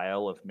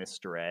style of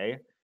Mr. A.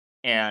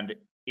 And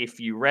if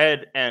you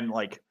read and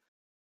like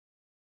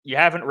you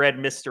haven't read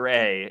Mr.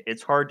 A,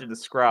 it's hard to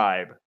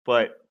describe,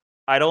 but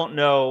I don't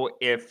know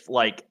if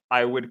like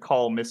I would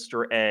call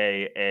Mr.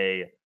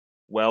 A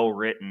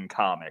well-written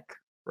comic,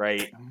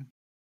 right?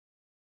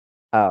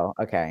 Oh,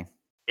 okay.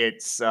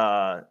 It's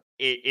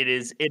it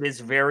is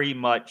very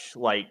much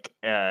like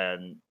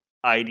an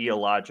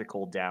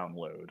ideological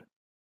download.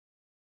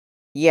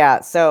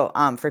 Yeah, so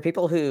for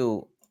people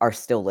who are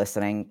still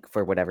listening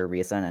for whatever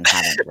reason and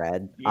haven't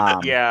read,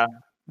 Yeah.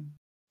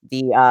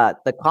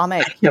 the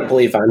comic I can't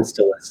believe I'm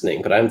still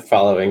listening, but I'm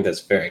following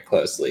this very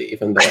closely,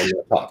 even though I'm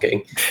not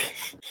talking.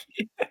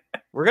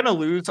 We're gonna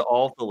lose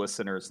all the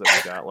listeners that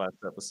we got last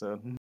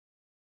episode.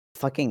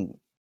 fucking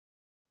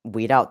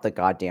weed out the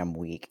goddamn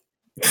week.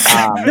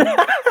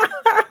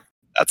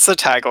 That's the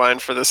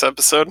tagline for this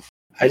episode.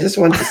 I just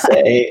want to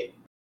say,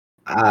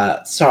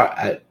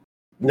 sorry,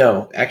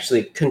 no,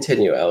 actually,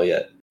 continue,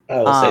 Elliot. I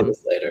will say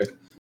this later.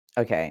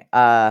 Okay.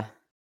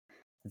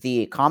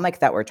 The comic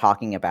that we're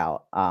talking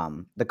about,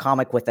 the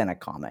comic within a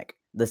comic,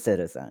 The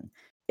Citizen.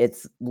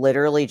 It's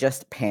literally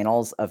just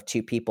panels of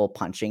two people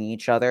punching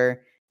each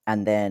other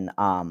and then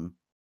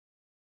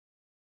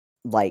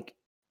like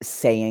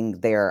saying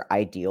their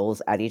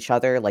ideals at each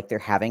other, like they're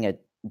having a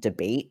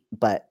debate,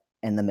 but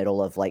in the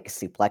middle of like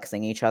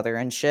suplexing each other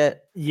and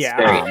shit. It's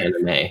very Yeah.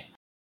 anime.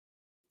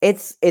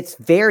 It's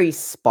very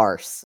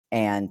sparse,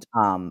 and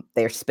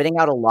they're spitting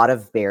out a lot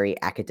of very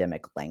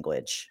academic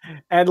language.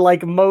 And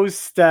like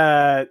most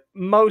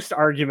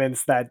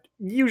arguments that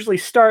usually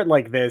start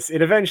like this,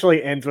 it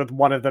eventually ends with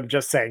one of them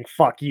just saying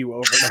 "fuck you"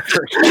 over and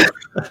over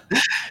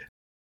again.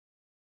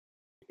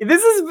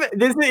 This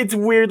it's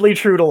weirdly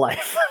true to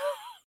life.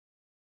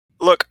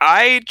 Look,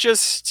 I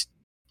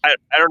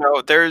don't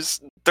know. There's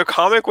the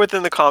comic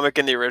within the comic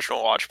in the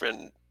original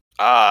Watchmen.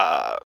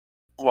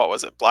 What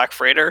was it? Black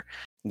Freighter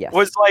Yes.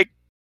 was like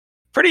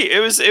pretty. It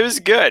was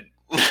good.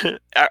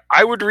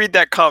 I would read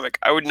that comic.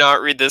 I would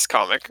not read this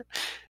comic.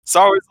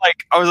 So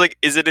I was like,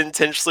 is it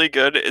intentionally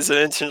good? Is it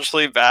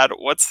intentionally bad?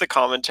 What's the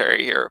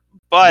commentary here?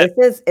 But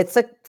it's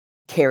a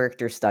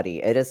character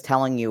study. It is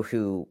telling you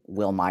who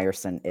Will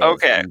Myerson is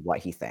Okay. and what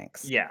he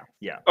thinks. Yeah.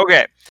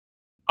 okay.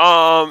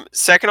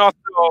 Second off,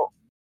 though,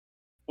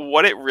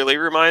 what it really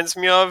reminds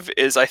me of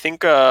is I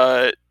think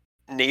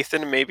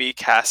Nathan, maybe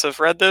Cass have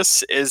read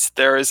this, is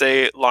there is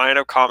a line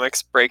of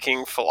comics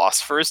breaking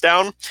philosophers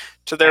down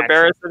to their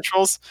bare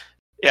essentials.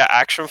 Yeah,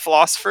 action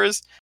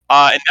philosophers.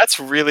 And that's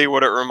really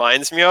what it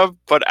reminds me of,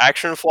 but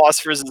action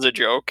philosophers is a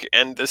joke,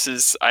 and this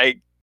is,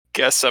 I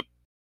guess, a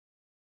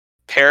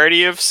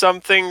parody of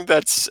something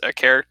that's a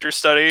character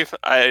study.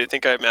 I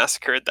think I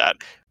massacred that.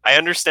 I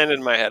understand it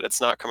in my head,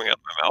 it's not coming out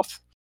of my mouth.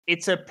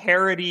 It's a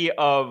parody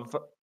of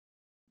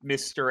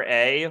Mr.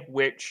 A,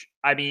 which,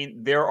 I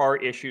mean, there are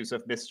issues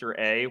of Mr.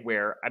 A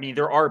where, I mean,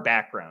 there are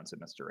backgrounds in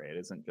Mr. A. It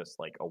isn't just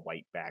like a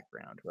white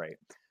background, right?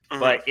 Mhm.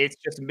 But it's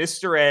just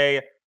Mr.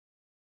 A,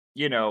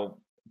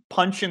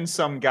 punching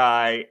some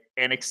guy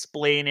and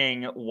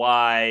explaining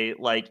why,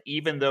 like,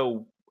 even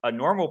though a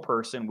normal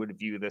person would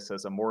view this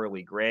as a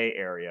morally gray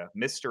area,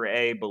 Mr.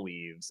 A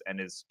believes and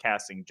is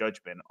casting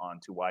judgment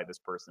onto why this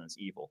person is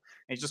evil.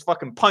 And he's just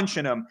fucking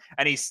punching him,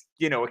 and he's,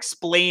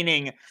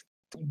 explaining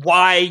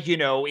why, in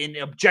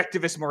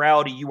objectivist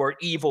morality, you are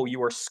evil,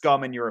 you are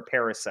scum, and you're a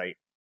parasite.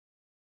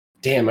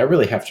 Damn, I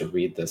really have to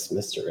read this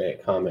Mr.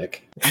 A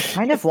comic. I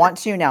kind of want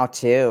to now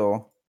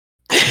too.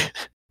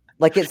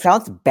 Like, it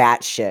sounds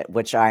batshit,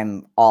 which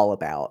I'm all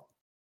about.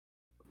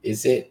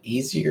 Is it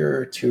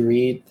easier to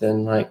read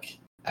than like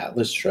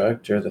Atlas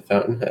Shrugged or The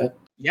Fountainhead?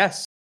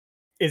 Yes.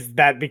 Is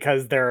that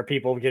because there are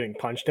people getting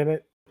punched in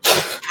it?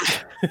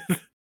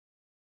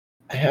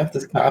 I have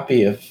this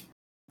copy of,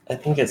 I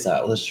think it's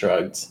Atlas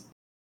Shrugged,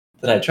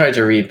 that I tried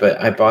to read,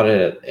 but I bought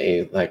it at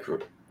a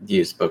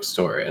used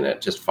bookstore, and it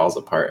just falls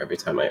apart every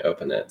time I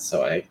open it.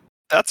 So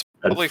That's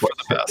probably for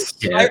the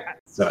best.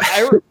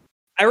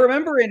 I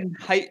remember in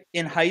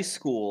high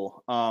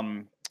school.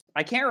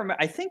 I can't remember.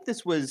 I think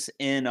this was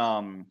in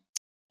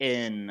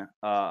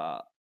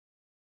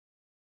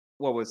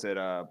what was it?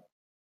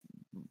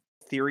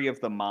 Theory of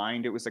the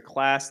Mind. It was a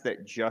class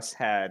that just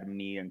had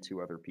me and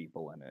two other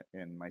people in it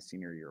in my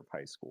senior year of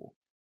high school.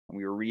 And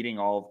we were reading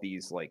all of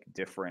these like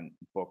different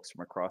books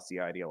from across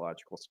the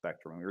ideological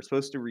spectrum. We were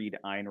supposed to read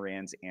Ayn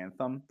Rand's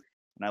Anthem.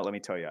 Now, let me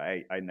tell you,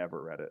 I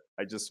never read it.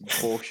 I just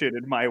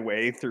bullshitted my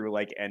way through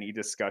like any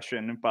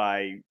discussion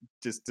by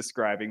just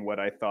describing what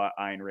I thought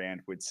Ayn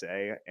Rand would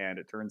say. And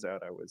it turns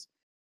out I was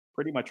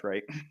pretty much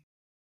right.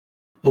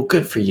 Well,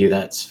 good for you.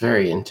 That's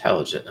very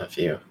intelligent of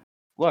you.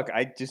 Look,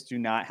 I just do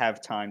not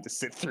have time to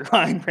sit through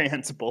Ayn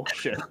Rand's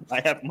bullshit.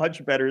 I have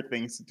much better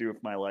things to do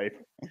with my life.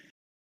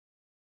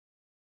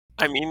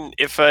 I mean,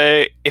 if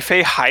a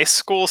high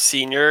school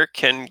senior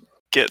can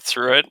get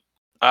through it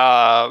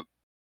by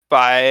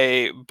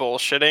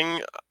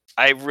bullshitting,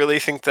 I really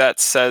think that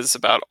says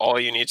about all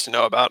you need to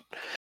know about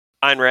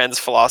Ayn Rand's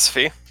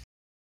philosophy.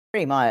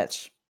 Pretty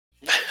much.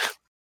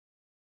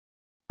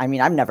 I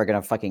mean, I'm never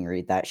gonna fucking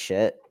read that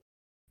shit.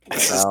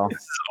 So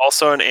This is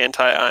also an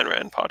anti-Ayn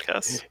Rand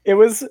podcast. It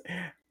was,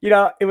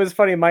 it was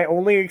funny. My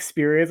only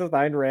experience with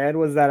Ayn Rand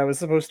was that I was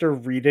supposed to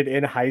read it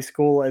in high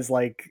school as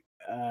like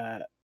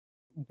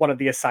one of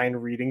the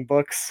assigned reading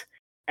books,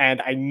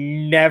 and I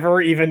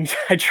never even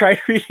I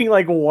tried reading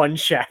like one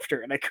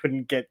chapter and I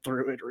couldn't get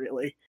through it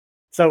really.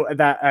 So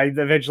that I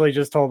eventually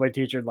just told my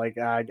teacher like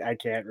I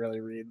can't really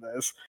read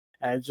this,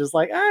 and it's just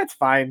like it's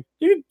fine.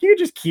 You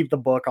just keep the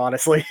book,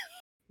 honestly.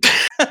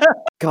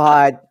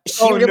 God,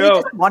 she Oh, really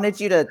no. just wanted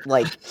you to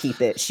like keep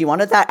it. She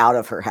wanted that out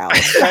of her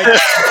house.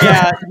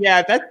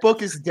 Yeah, that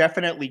book is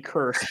definitely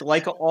cursed,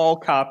 like all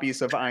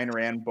copies of Ayn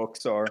Rand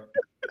books are.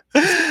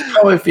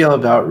 How I feel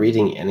about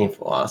reading any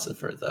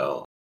philosopher,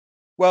 though.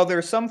 Well,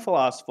 there's some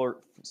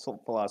philosophers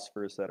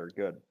that are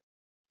good,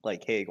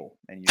 like Hegel,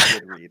 and you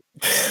should read.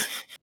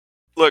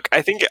 Look,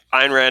 I think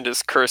Ayn Rand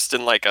is cursed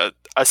in like a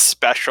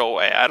special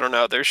way. I don't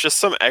know. There's just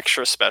some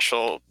extra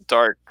special,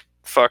 dark,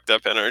 fucked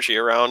up energy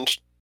around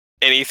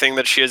anything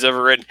that she has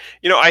ever written.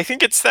 I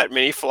think it's that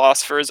many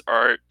philosophers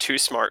are too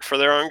smart for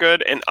their own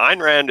good, and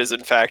Ayn Rand is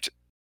in fact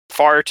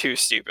far too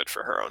stupid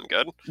for her own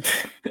good.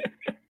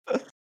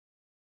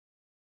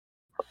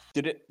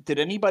 Did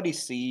anybody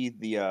see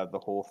the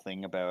whole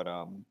thing about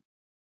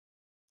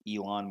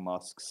Elon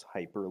Musk's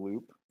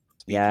Hyperloop?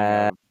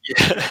 Yeah.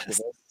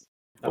 Yes.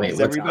 Wait, Does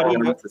what's everybody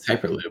know? this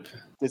Hyperloop?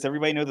 Does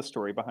everybody know the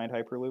story behind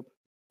Hyperloop?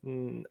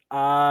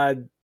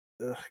 God,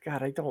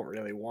 I don't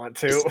really want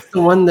to. Is this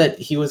the one that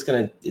he was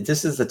gonna?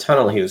 This is the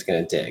tunnel he was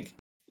gonna dig,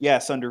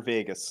 Yes, under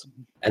Vegas.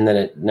 and then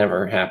it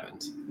never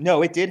happened.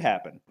 No, it did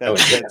happen.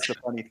 That's the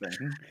funny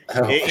thing.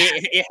 Oh.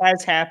 It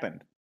has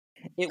happened.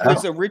 It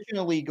was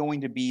originally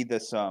going to be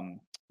this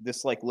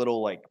like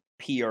little like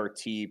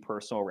PRT,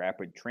 personal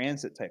rapid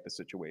transit type of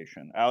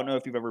situation. I don't know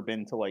if you've ever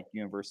been to like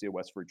University of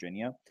West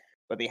Virginia,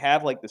 but they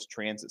have like this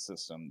transit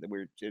system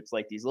where it's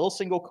like these little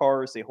single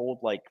cars. They hold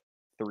like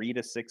 3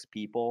 to 6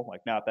 people,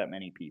 like not that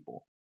many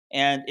people.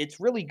 And it's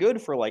really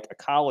good for like a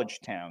college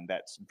town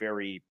that's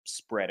very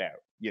spread out,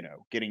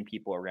 getting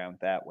people around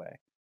that way.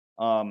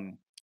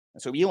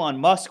 So Elon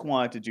Musk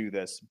wanted to do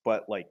this,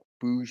 but like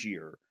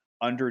bougier,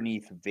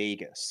 underneath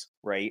Vegas,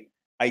 right?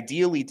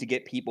 Ideally to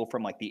get people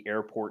from like the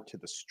airport to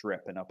the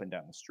strip and up and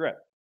down the strip.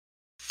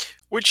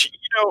 Which,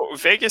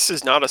 Vegas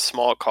is not a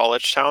small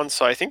college town,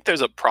 so I think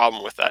there's a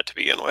problem with that to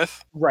begin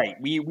with. Right.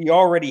 We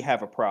already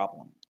have a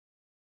problem.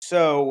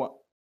 So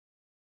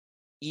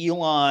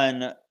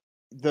Elon,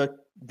 the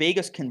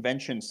Vegas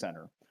Convention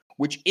Center,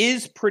 which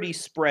is pretty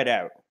spread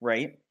out,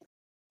 right?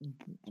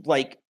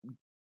 Like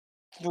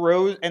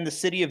and the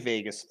city of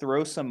Vegas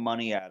throws some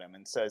money at him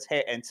and says,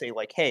 hey,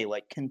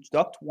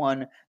 conduct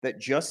one that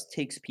just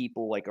takes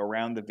people like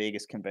around the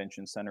Vegas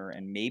Convention Center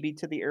and maybe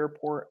to the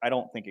airport. I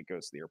don't think it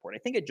goes to the airport. I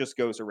think it just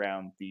goes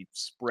around the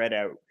spread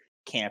out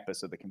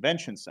campus of the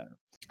convention center.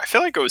 I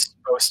feel like it was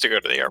supposed to go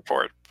to the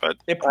airport, but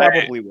it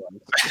probably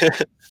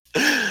was.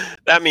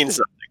 That means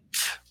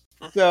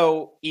something.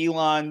 So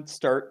Elon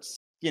starts,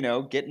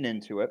 getting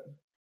into it,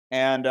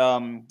 and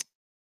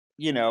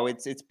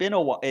it's been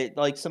a while.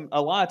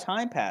 A lot of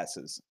time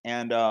passes,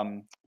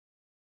 and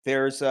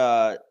there's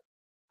I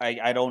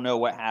don't know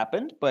what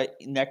happened, but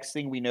next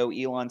thing we know,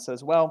 Elon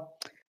says, "Well,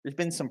 there's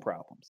been some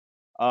problems.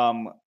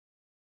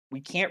 We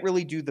can't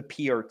really do the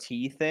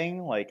PRT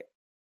thing. Like,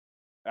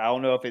 I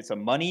don't know if it's a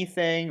money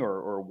thing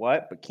or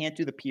what, but can't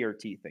do the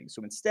PRT thing.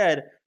 So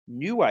instead,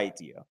 new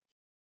idea.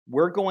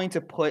 We're going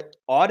to put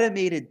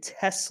automated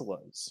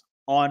Teslas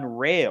on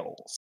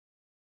rails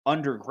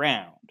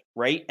underground,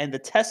 right? And the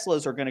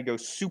Teslas are going to go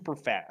super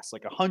fast,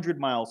 like 100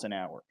 miles an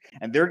hour.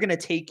 And they're going to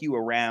take you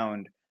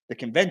around the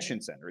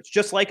convention center. It's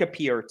just like a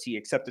PRT,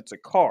 except it's a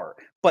car.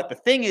 But the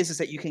thing is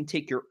that you can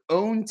take your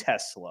own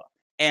Tesla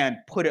and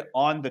put it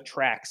on the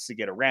tracks to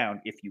get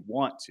around if you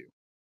want to,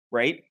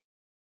 right?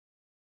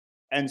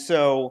 And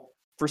so,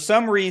 for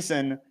some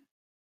reason,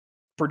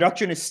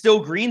 production is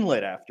still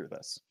greenlit after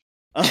this.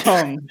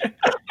 And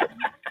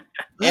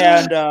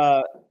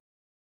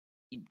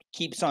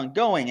keeps on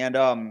going.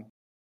 And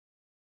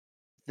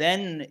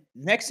then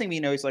next thing we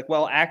know, he's like,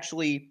 well,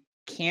 actually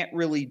can't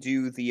really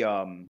do the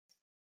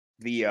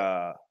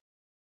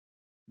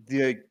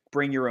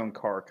bring your own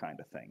car kind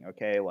of thing.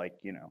 Okay. Like,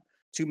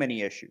 too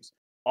many issues.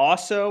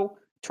 Also,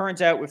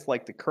 turns out with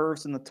like the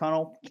curves in the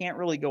tunnel, can't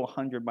really go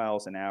 100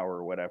 miles an hour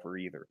or whatever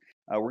either.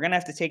 We're going to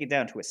have to take it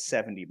down to a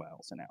 70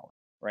 miles an hour.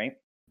 Right.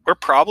 We're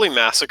probably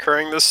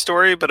massacring this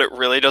story, but it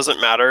really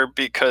doesn't matter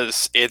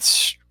because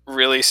it's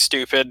really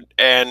stupid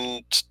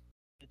and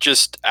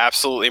just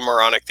absolutely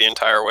moronic the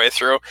entire way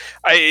through.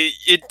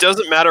 It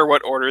doesn't matter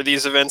what order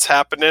these events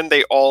happen in;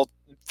 they all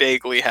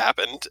vaguely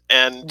happened,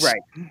 and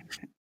right.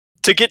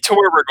 to get to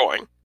where we're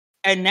going.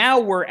 And now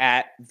we're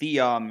at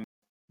the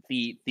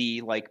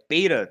like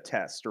beta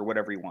test or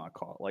whatever you want to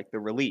call it, like the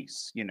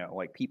release,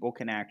 like people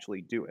can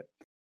actually do it.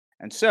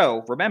 And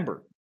so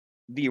remember,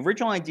 the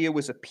original idea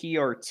was a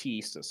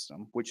PRT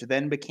system, which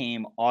then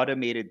became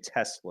automated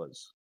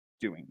Teslas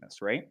doing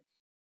this, right?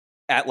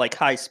 At like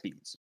high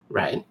speeds.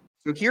 Right.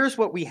 So here's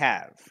what we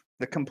have.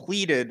 The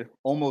completed,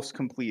 almost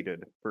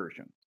completed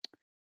version.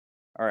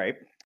 All right.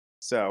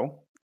 So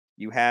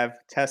you have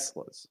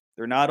Teslas.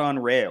 They're not on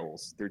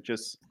rails. They're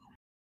just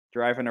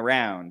driving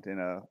around in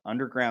a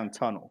underground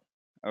tunnel.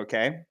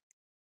 Okay.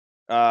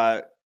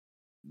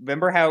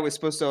 Remember how it was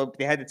supposed to,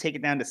 they had to take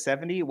it down to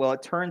 70? Well,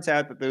 it turns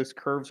out that those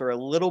curves are a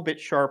little bit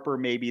sharper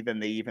maybe than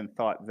they even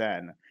thought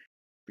then,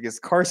 because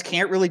cars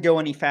can't really go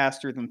any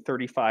faster than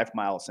 35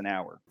 miles an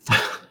hour.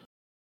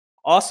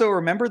 Also,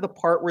 remember the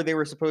part where they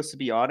were supposed to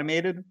be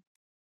automated?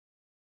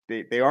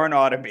 They aren't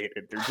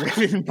automated. They're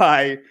driven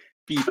by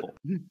people.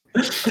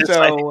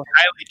 So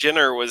Kylie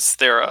Jenner was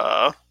their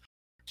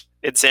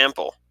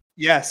example.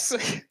 Yes.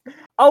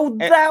 Oh,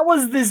 that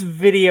was this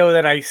video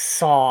that I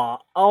saw.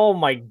 Oh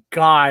my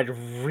god,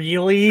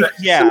 really?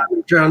 Yeah. It's an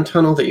underground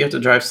tunnel that you have to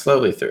drive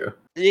slowly through.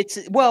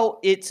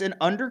 It's an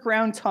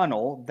underground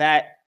tunnel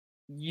that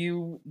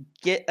you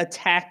get a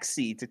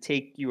taxi to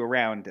take you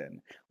around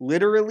in.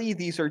 Literally,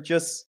 these are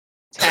just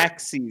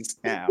taxis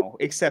now,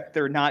 except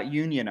they're not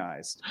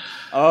unionized.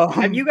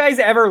 Have you guys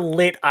ever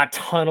lit a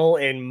tunnel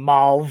in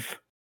mauve?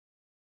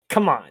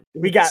 Come on,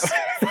 we got.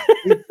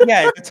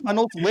 Yeah, the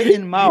tunnel's lit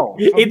in mauve.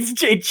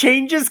 It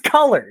changes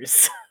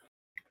colors.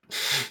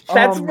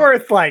 That's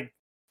worth like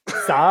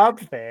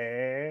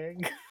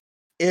something.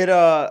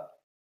 It's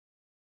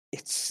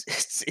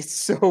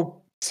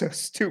so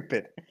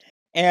stupid.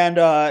 And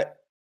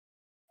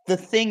the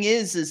thing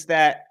is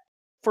that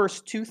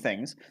first two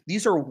things,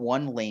 these are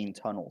 1-lane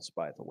tunnels,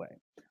 by the way.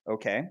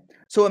 Okay.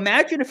 So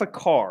imagine if a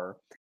car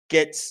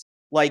gets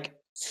like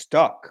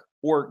stuck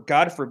or,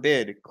 God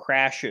forbid,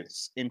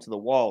 crashes into the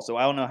wall. So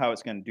I don't know how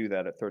it's going to do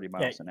that at 30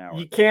 miles an hour.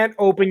 You can't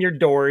open your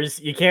doors,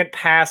 you can't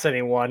pass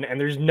anyone,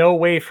 and there's no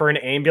way for an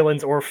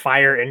ambulance or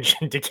fire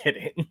engine to get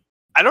in.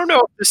 I don't know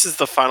if this is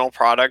the final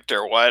product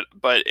or what,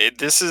 but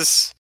this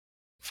is...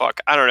 Fuck,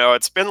 I don't know.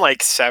 It's been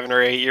like 7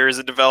 or 8 years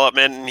of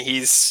development, and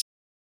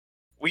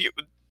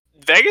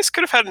Vegas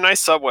could have had a nice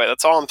subway.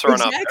 That's all I'm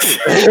throwing out there.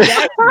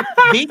 Exactly.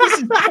 Vegas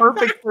is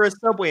perfect for a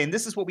subway, and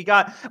this is what we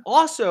got.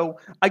 Also,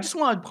 I just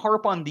want to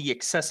harp on the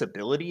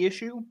accessibility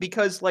issue,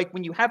 because like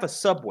when you have a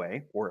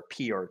subway or a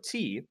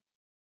PRT,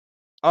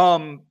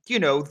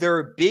 there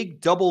are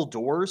big double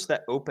doors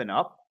that open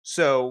up.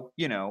 So,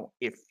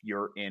 if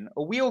you're in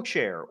a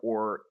wheelchair,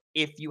 or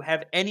if you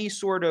have any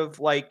sort of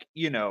like,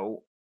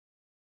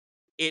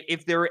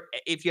 if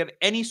you have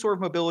any sort of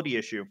mobility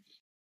issue,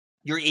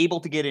 you're able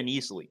to get in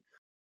easily.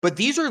 But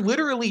these are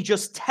literally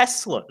just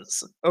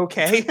Teslas,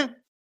 okay?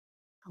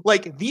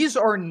 Like, these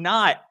are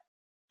not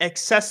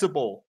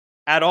accessible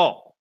at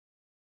all.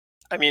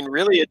 I mean,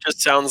 really, it just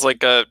sounds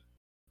like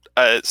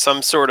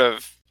some sort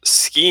of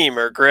scheme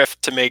or grift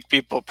to make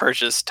people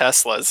purchase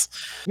Teslas.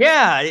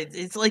 Yeah,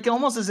 it's like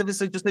almost as if it's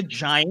just a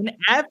giant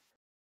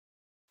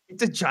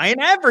It's a giant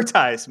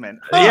advertisement.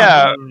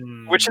 Yeah,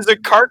 which is a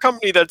car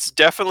company that's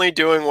definitely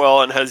doing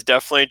well and has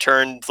definitely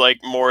turned like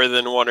more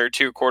than 1 or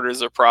 2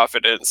 quarters of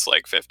profit in its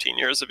like 15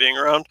 years of being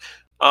around.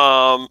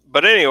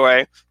 But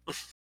anyway.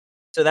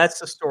 So that's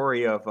the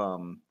story of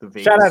the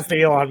Vegas. Shout out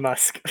to Elon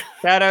Musk.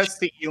 Shout outs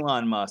to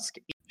Elon Musk.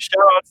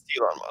 Shout out to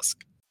Elon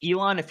Musk.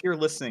 Elon, if you're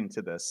listening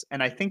to this,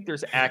 and I think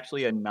there's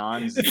actually a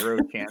non-zero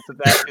chance of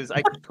that, because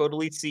I could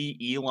totally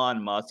see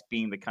Elon Musk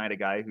being the kind of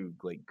guy who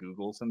like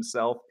Googles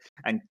himself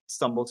and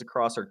stumbles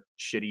across our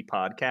shitty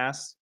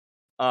podcast.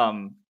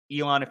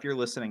 Elon, if you're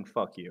listening,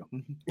 fuck you.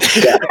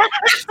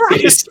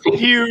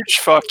 Huge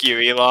fuck you,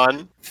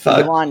 Elon. Fuck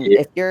Elon,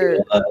 you,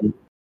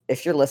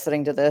 if you're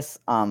listening to this,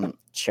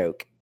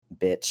 choke,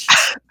 bitch.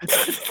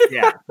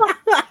 Yeah.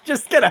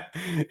 Just gonna.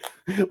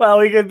 Well,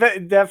 we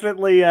could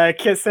definitely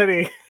kiss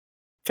any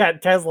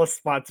Tesla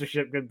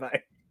sponsorship goodbye.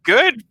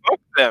 Good, fuck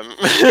them.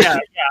 yeah,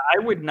 I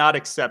would not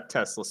accept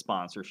Tesla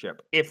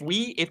sponsorship. If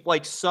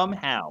like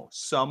somehow,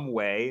 some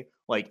way,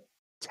 like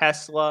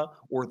Tesla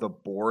or the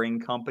Boring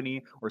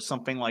Company or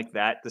something like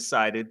that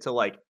decided to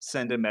like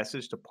send a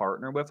message to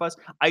partner with us,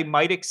 I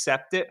might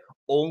accept it,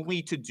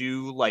 only to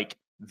do like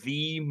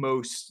the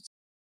most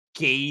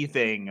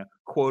scathing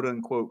quote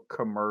unquote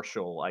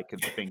commercial I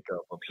could think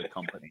of the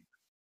company.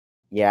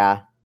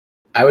 Yeah.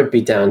 I would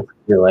be down to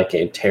do like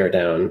a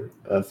teardown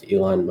of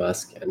Elon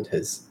Musk and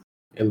his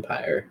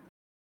empire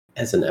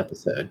as an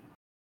episode.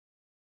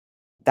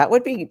 That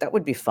would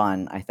be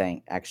fun, I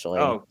think, actually.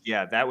 Oh,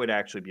 yeah, that would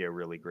actually be a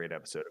really great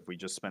episode if we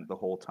just spent the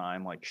whole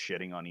time like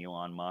shitting on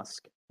Elon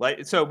Musk.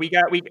 Like, so we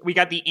got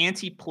the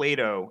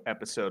anti-Plato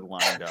episode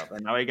lined up,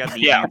 and now we got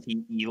the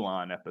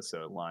anti-Elon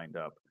episode lined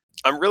up.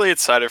 I'm really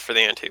excited for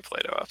the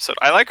anti-Plato episode.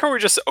 I like how we're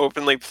just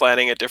openly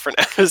planning a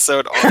different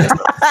episode on this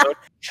episode.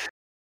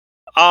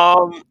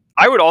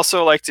 I would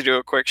also like to do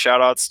a quick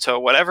shout outs to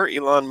whatever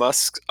Elon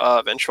Musk's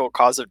eventual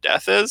cause of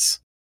death is.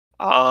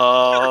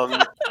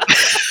 I'm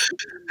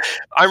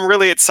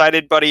really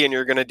excited, buddy, and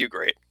you're gonna do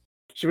great.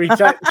 Should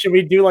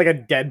we do like a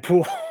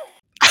Deadpool?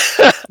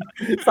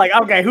 It's like,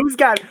 okay, who's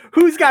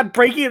got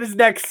breaking his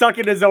neck,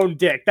 sucking his own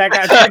dick? That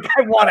guy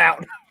won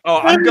out. Oh,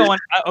 I'm going.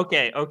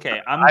 Okay.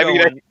 I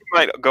mean, I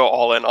might go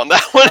all in on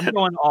that one. I'm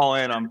going all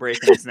in on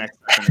breaking his neck,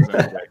 sucking his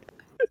own dick.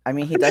 I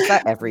mean, he does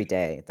that every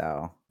day,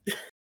 though.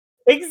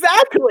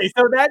 Exactly.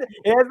 So that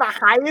it has the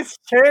highest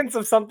chance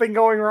of something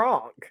going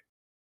wrong.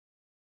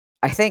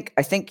 I think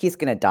he's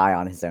gonna die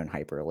on his own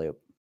hyperloop.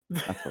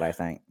 That's what I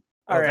think.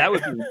 Oh, All right. that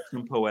would be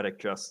some poetic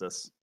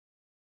justice.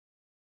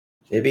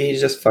 Maybe he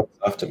just fucks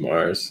off to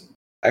Mars.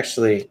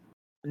 Actually,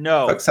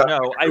 No, Fucks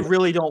up. I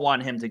really don't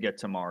want him to get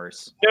to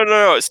Mars.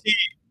 No. See,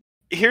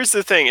 here's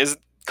the thing: is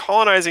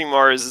colonizing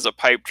Mars is a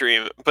pipe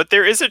dream, but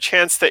there is a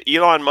chance that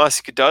Elon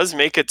Musk does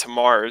make it to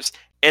Mars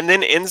and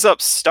then ends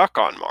up stuck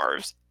on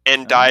Mars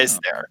and dies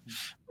there.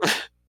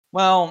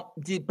 Well,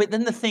 but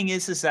then the thing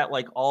is that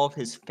like all of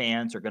his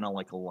fans are gonna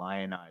like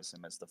lionize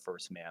him as the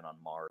first man on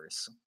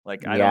Mars.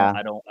 Like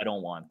I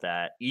don't want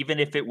that, even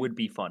if it would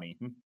be funny.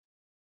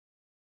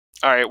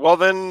 All right, well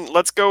then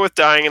let's go with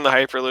dying in the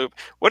Hyperloop.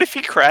 What if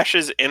he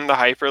crashes in the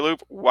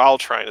Hyperloop while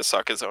trying to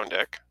suck his own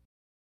dick?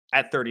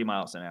 At 30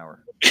 miles an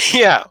hour.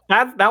 Yeah.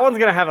 That one's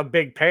gonna have a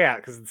big payout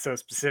because it's so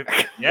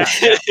specific. Yeah.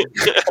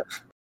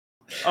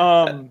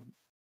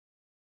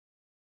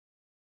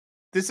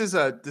 This is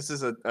a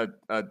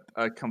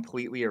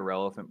completely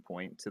irrelevant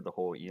point to the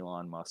whole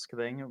Elon Musk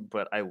thing,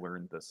 but I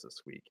learned this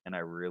week, and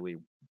I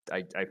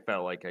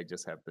felt like I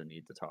just have the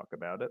need to talk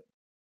about it.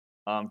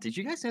 Did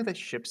you guys know that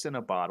ships in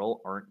a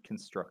bottle aren't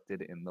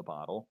constructed in the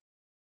bottle?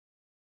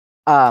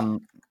 Yeah,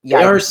 they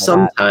I know are that.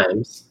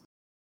 sometimes.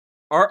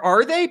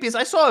 Are they? Because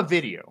I saw a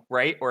video,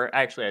 right? Or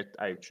actually,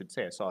 I should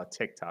say I saw a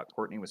TikTok.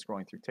 Courtney was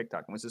scrolling through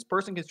TikTok, and was this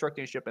person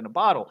constructing a ship in a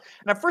bottle?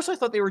 And at first, I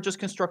thought they were just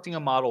constructing a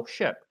model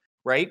ship.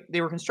 Right? They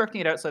were constructing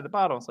it outside the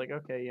bottle. It's like,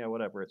 okay, yeah,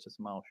 whatever. It's just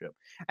a model ship.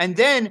 And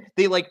then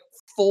they like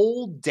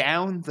fold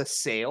down the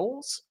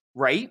sails,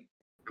 right?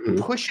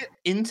 Push it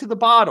into the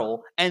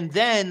bottle, and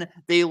then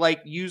they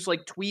like use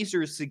like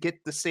tweezers to get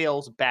the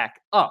sails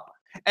back up.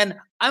 And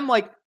I'm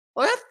like,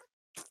 well, that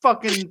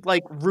fucking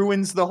like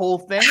ruins the whole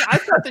thing. I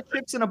thought the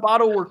ships in a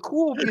bottle were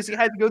cool because you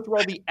had to go through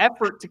all the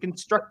effort to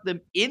construct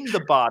them in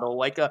the bottle,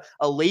 like a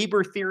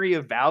labor theory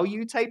of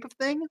value type of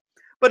thing.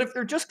 But if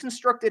they're just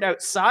constructed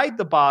outside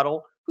the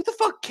bottle, who the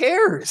fuck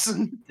cares?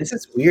 This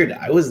is weird.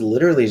 I was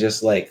literally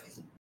just like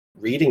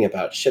reading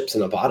about ships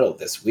in a bottle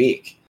this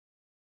week.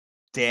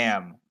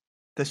 Damn.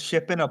 The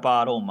ship in a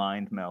bottle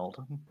mind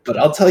meld. But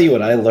I'll tell you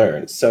what I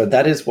learned. So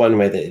that is one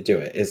way they do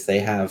it, is they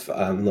have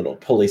little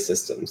pulley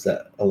systems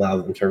that allow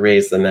them to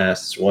raise the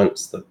masts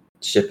once the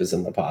ship is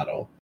in the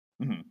bottle.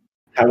 Mm-hmm.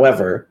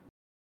 However,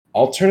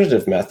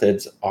 alternative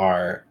methods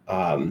are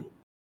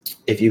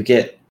if you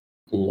get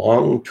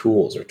long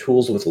tools or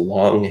tools with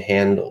long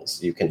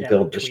handles, you can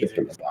build the ship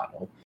in the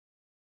bottle.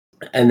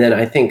 And then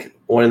I think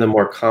one of the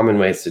more common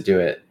ways to do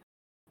it,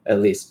 at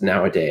least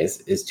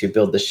nowadays, is to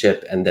build the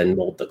ship and then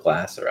mold the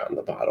glass around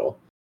the bottle.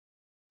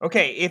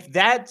 Okay, if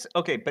that's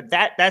okay, but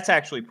that's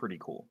actually pretty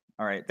cool.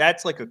 All right,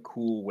 that's like a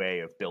cool way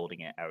of building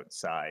it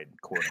outside,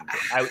 quote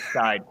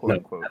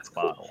unquote,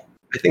 bottle. Cool.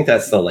 I think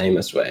that's the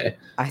lamest way.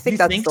 I think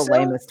that's the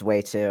lamest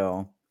way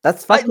too.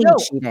 That's fucking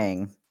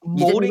cheating.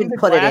 Molding the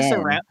glass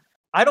around.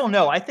 I don't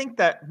know. I think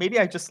that maybe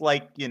I just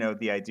like,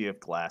 the idea of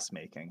glass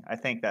making. I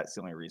think that's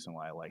the only reason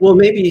why I like it. Well,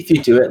 maybe if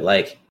you do it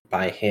like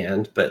by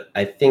hand, but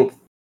I think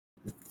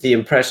the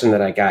impression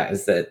that I got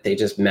is that they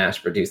just mass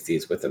produce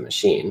these with a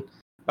machine.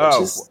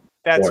 That's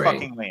boring.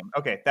 Fucking lame.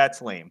 Okay, that's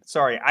lame.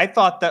 Sorry. I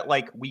thought that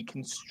like we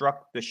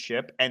construct the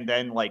ship and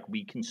then like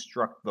we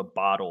construct the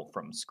bottle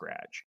from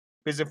scratch.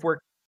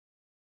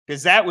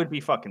 Because that would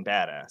be fucking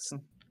badass.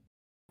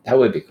 That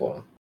would be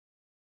cool.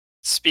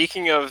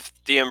 Speaking of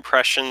the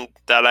impression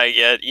that I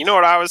get, you know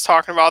what I was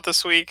talking about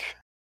this week?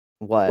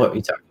 What are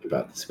you talking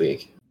about this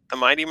week? The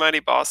Mighty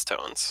Mighty Boss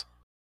Tones.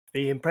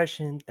 The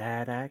impression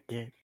that I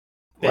get.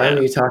 Why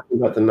are you talking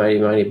about the Mighty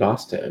Mighty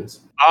Boss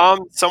Tones?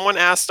 Someone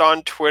asked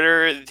on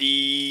Twitter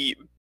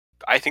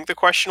I think the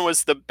question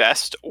was the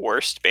best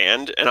worst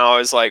band, and I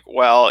was like,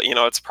 well,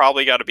 it's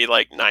probably got to be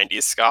like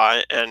 90s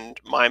ska, and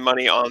my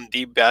money on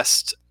the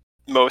best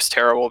most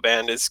terrible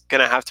band is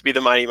gonna have to be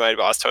the Mighty Mighty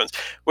Boss Tones,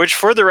 which,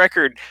 for the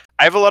record,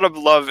 I have a lot of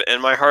love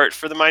in my heart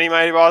for the Mighty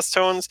Mighty Boss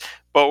Tones,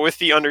 but with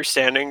the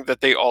understanding that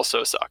they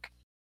also suck.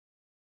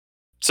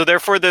 So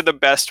therefore they're the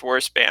best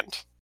worst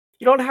band.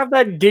 You don't have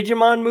that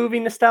Digimon movie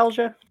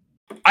nostalgia?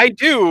 I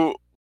do,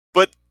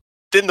 but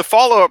then the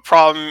follow-up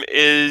problem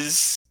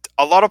is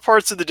a lot of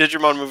parts of the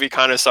Digimon movie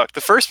kind of suck.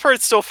 The first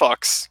part still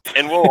fucks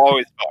and will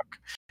always fuck.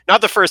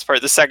 Not the first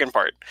part, the second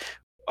part.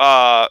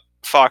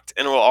 Fucked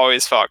and will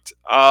always fucked.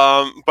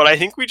 But I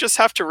think we just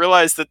have to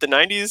realize that the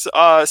 90s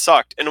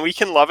sucked, and we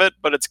can love it,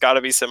 but it's got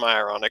to be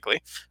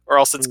semi-ironically, or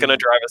else it's going to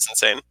drive us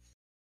insane.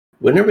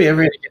 When are we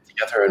ever going to get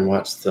together and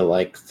watch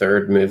the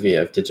third movie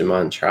of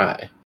Digimon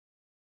Try?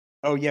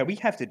 Oh yeah, we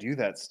have to do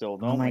that still,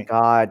 don't we? Oh my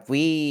god,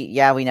 we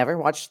never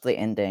watched the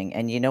ending,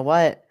 and you know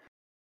what?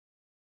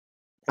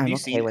 I'm you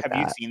okay with have that.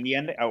 you seen the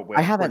ending? Oh, wait,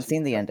 I of haven't course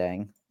seen the have.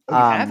 ending. Oh,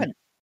 you haven't?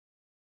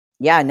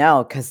 Yeah,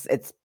 no, because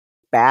it's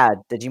bad.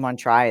 Digimon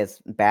Try is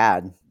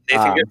bad.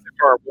 Nathan,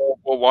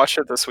 we'll watch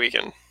it this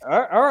weekend.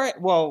 All right.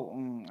 Well, I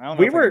don't know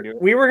if I can do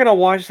it. We were gonna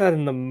watch that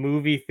in the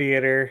movie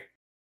theater.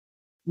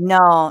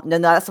 No,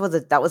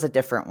 that was a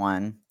different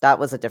one. That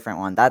was a different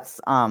one. That's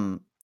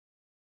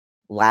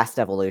Last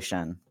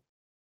Evolution.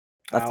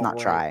 That's Oh, not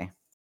right. Try.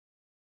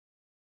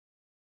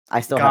 I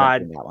still God.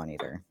 haven't seen that one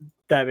either.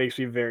 That makes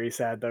me very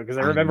sad though, because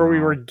I I remember we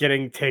were know.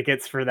 getting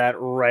tickets for that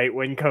right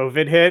when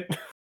COVID hit.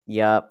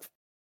 Yup.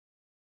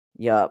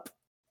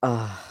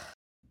 On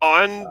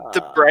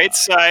the bright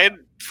side,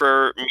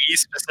 for me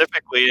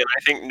specifically, and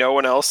I think no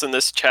one else in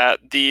this chat,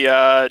 the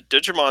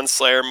Digimon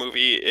Slayer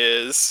movie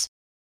is,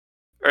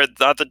 or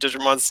not the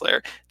Digimon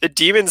Slayer, the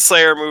Demon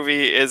Slayer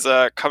movie is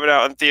coming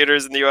out in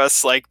theaters in the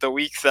US like the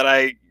week that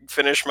I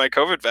finish my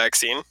COVID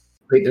vaccine.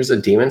 Wait, there's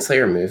a Demon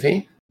Slayer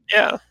movie?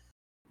 Yeah.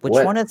 Which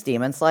What? one is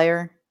Demon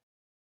Slayer?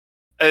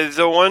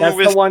 The one That's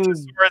with the one. the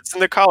swords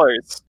and the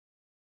colors.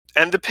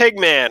 And the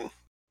Pigman.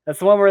 That's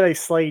the one where they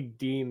slay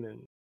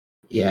demons.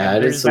 Yeah, And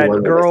it there's is the that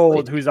one where girl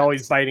they slay who's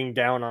always biting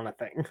down on a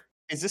thing.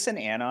 Is this an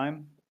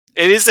anime?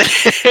 It is an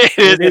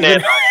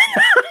anime.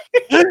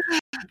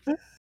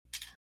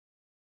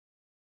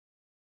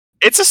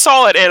 It's a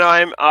solid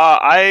anime.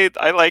 I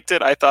liked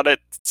it. I thought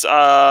it's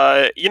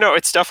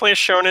it's definitely a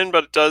shonen,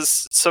 but it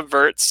does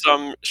subvert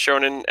some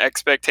shonen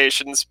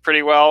expectations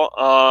pretty well.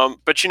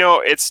 But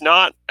it's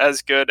not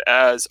as good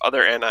as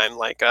other anime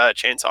like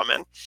Chainsaw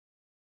Man.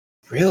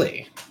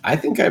 Really? I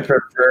think I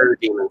prefer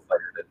Demon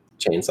Slayer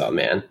to Chainsaw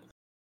Man.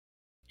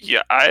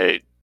 Yeah,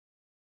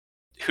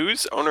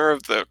 who's owner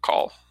of the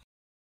call?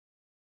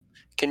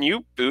 Can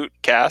you boot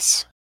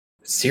Cass?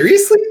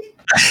 Seriously?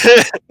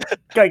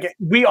 Like,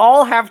 we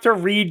all have to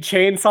read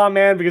Chainsaw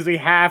Man because we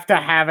have to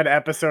have an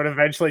episode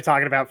eventually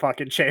talking about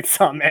fucking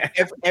Chainsaw Man.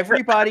 If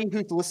everybody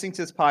who's listening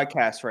to this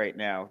podcast right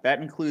now,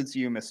 that includes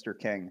you, Mr.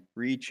 King,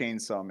 read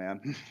Chainsaw Man.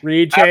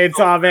 Read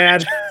Chainsaw Man.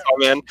 Chainsaw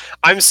Man.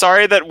 I'm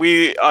sorry that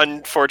we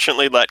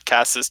unfortunately let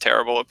Cass's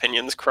terrible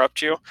opinions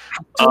corrupt you.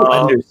 I don't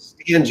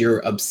understand your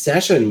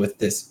obsession with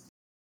this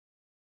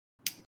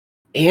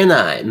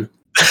anime.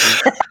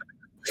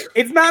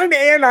 It's not an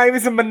anime,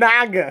 it's a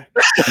managa.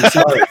 I'm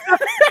sorry.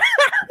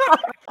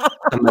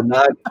 I'm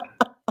not.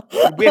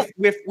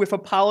 With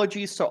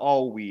apologies to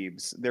all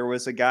weebs, there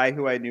was a guy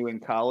who I knew in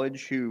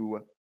college who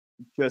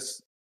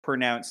just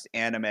pronounced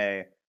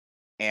anime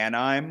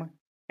anime,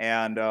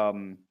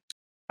 and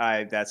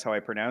that's how I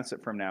pronounce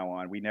it from now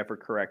on. We never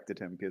corrected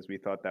him because we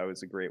thought that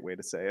was a great way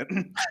to say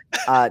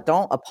it.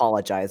 Don't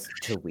apologize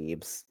to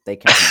weebs. They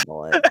can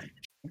handle it.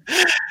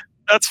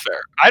 That's fair.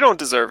 I don't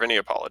deserve any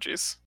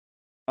apologies.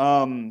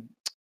 I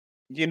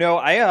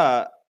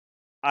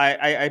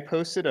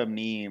posted a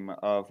meme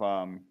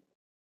of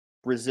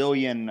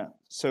Brazilian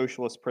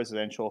socialist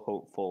presidential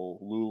hopeful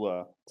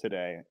Lula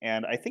today,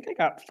 and I think I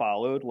got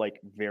followed like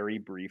very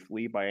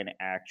briefly by an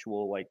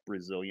actual like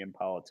Brazilian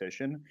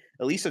politician,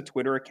 at least a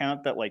Twitter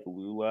account that like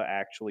Lula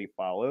actually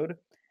followed,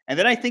 and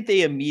then I think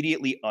they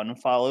immediately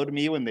unfollowed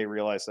me when they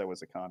realized I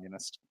was a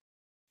communist.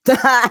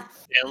 Damn.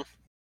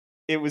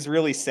 It was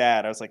really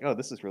sad. I was like, oh,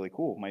 this is really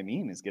cool. My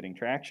meme is getting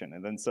traction.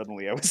 And then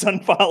suddenly I was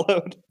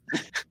unfollowed.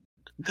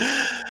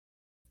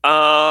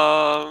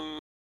 I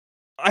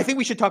think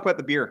we should talk about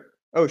the beer.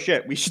 Oh,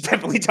 shit. We should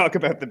definitely talk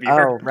about the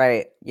beer. Oh,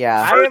 right.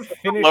 Yeah. I have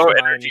finished low mine.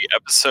 energy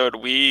episode.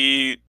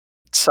 We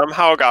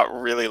somehow got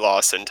really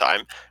lost in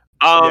time.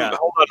 Yeah.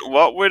 Hold on.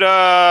 What would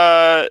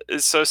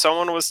so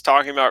someone was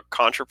talking about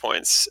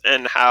ContraPoints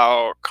and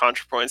how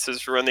ContraPoints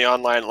has ruined the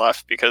online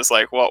left because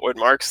like what would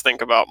Marx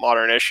think about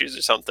modern issues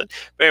or something?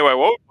 But anyway,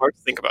 what would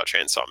Marx think about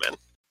Chainsaw Man?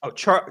 Oh,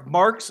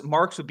 Marx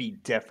would be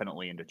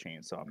definitely into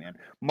Chainsaw Man.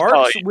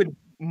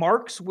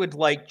 Marx would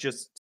like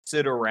just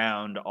sit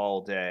around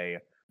all day,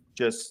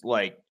 just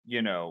like,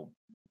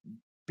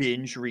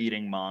 binge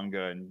reading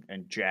manga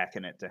and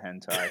jacking it to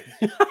hentai.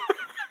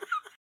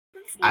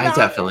 I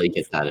definitely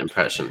get that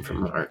impression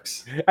from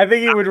Marx. I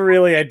think he would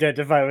really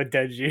identify with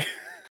Denji.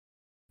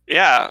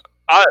 Yeah.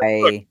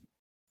 I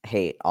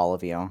hate all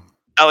of you.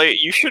 Elliot,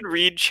 you should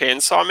read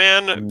Chainsaw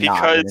Man I'm not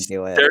because gonna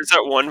do it. there's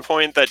at one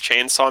point that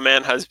Chainsaw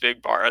Man has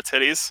big bara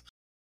titties.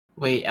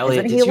 Wait,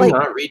 Elliot, Isn't did he, you like-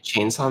 not read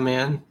Chainsaw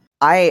Man?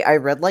 I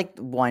read like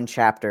one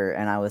chapter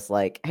and I was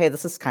like, hey,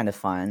 this is kind of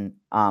fun.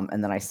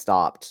 And then I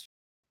stopped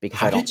because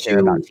How I don't did care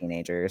about you-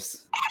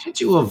 teenagers. How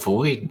did you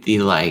avoid the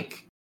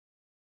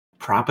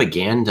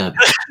propaganda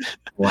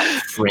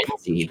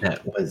frenzy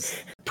that was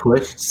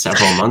pushed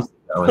several months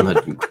ago in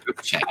the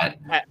group chat?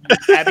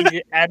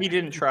 Abby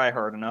didn't try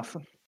hard enough.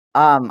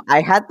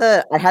 I had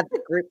the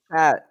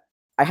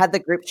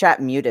group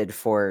chat muted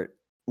for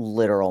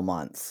literal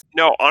months.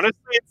 No, honestly,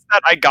 it's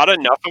that I got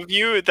enough of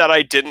you that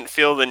I didn't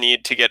feel the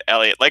need to get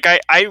Elliot. Like,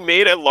 I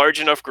made a large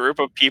enough group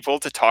of people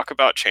to talk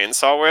about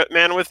Chainsaw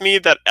Man with me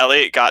that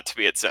Elliot got to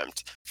be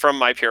exempt from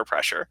my peer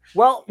pressure.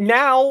 Well,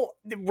 now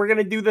we're going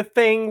to do the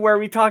thing where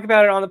we talk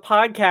about it on the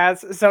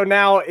podcast. So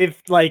now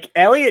if,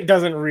 Elliot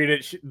doesn't read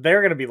it,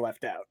 they're going to be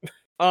left out.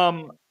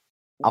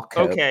 I'll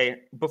cope.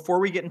 Okay, before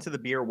we get into the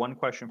beer, one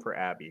question for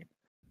Abby.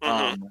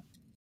 Mhm.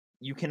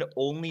 You can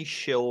only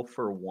shill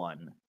for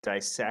one: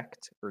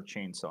 Dissect or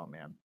Chainsaw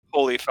Man.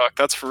 Holy fuck,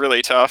 that's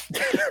really tough.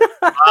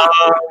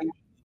 Um,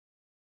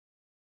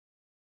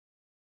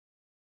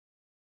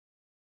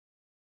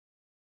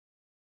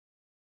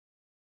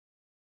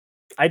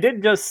 I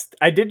did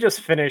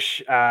just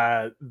finish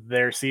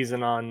their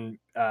season on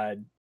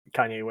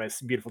Kanye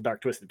West's Beautiful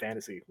Dark Twisted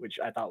Fantasy, which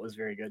I thought was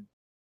very good.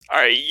 all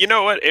right, you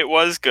know what? It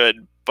was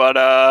good,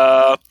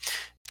 but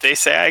they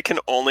say I can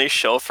only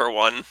shill for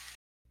one.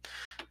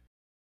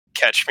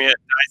 Catch me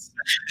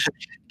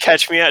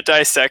at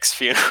Dissect's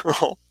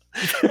funeral.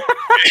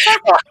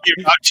 Talking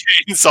about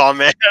Chainsaw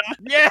Man.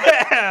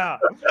 Yeah.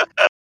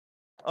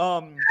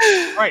 All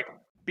right,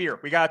 beer.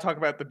 We gotta talk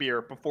about the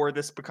beer before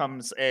this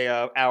becomes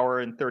a hour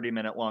and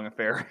 30-minute long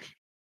affair.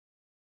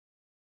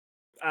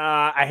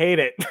 I hate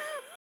it.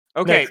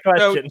 Okay, Next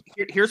question.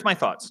 so here's my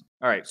thoughts.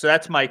 All right, so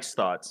that's Mike's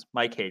thoughts.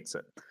 Mike hates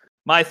it.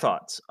 My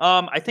thoughts.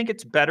 I think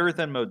it's better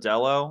than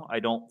Modelo. I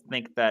don't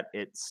think that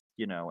it's,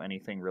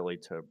 anything really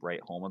to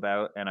write home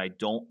about, and I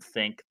don't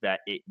think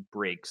that it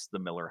breaks the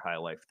Miller High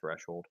Life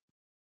threshold.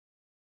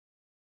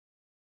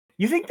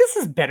 You think this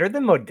is better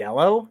than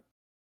Modelo?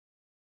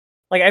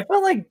 Like, I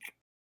felt like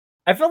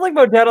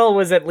Modelo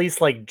was at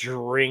least like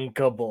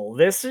drinkable.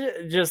 This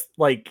is just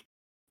like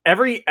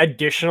every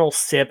additional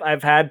sip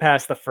I've had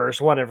past the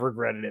first one, I've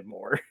regretted it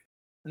more.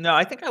 No,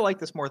 I think I like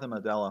this more than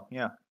Modelo.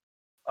 Yeah.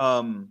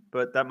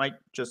 But that might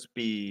just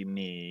be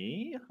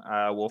me.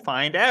 We'll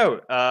find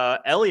out.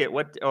 Elliot,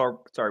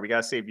 sorry, we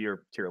gotta save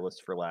your tier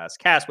list for last.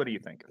 Cass, what do you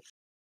think?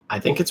 I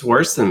think it's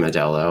worse than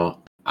Modelo.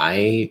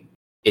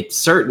 It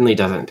certainly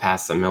doesn't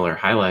pass the Miller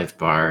High Life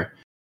bar,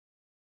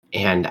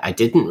 and I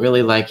didn't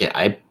really like it.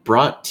 I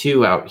brought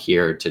 2 out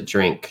here to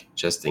drink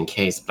just in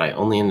case, but I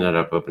only ended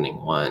up opening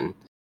 1,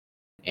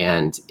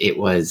 and it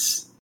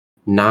was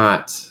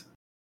not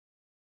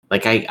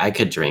like I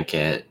could drink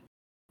it.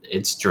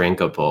 It's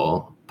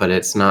drinkable, but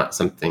it's not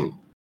something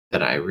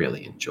that I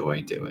really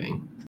enjoy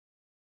doing.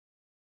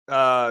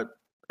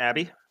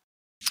 Abby?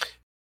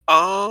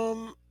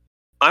 I'm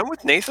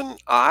with Nathan.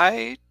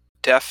 I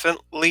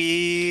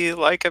definitely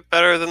like it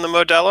better than the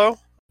Modelo.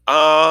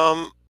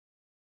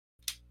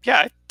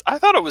 Yeah, I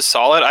thought it was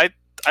solid.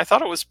 I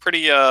thought it was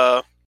pretty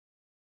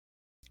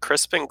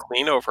crisp and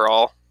clean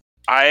overall.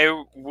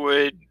 I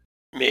would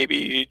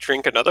maybe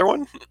drink another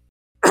one.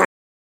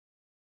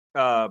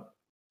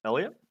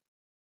 Elliot?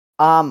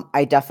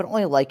 I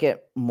definitely like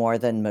it more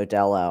than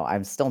Modelo.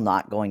 I'm still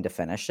not going to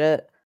finish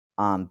it,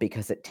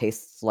 because it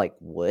tastes like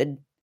wood.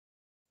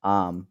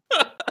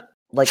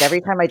 Like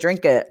every time I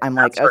drink it, I'm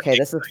like, That's okay,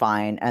 this is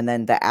fine, and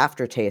then the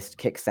aftertaste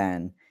kicks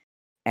in,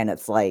 and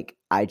it's like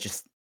I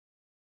just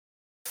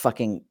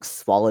fucking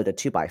swallowed a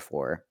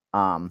 2x4.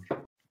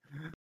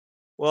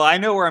 Well, I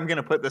know where I'm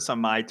gonna put this on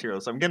my tier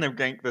list. I'm gonna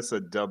rank this a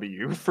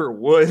W for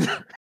wood.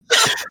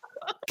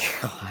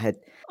 God,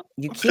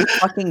 you keep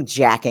fucking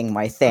jacking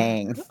my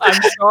thing.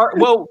 I'm sorry.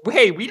 Well,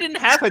 hey, we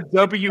didn't have a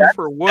W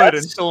for wood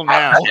until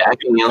now.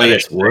 Jacking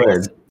Elliot's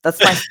wood.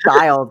 That's my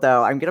style,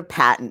 though. I'm gonna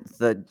patent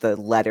the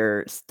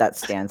letter that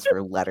stands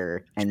for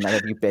letter, and none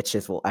of you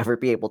bitches will ever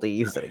be able to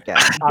use it again.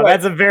 Oh,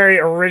 that's a very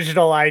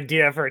original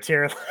idea for a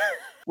tier list.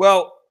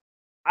 Well,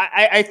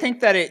 I think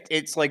that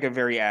it's like a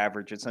very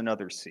average. It's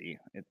another C.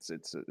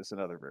 It's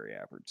another very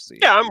average C.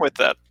 Yeah, I'm with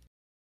that.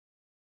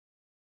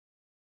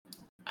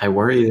 I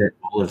worry that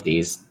all of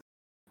these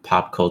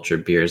pop culture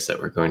beers that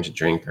we're going to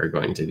drink are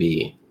going to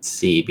be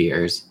C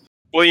beers.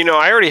 Well,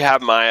 I already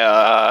have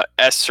my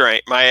S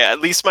rank, at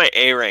least my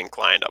A rank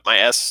lined up. My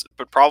S,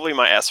 but probably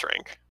my S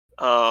rank.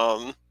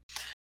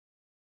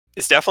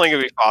 It's definitely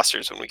gonna be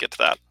Foster's when we get to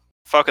that.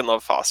 Fucking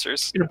love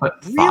Foster's. You're gonna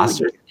put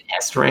Foster in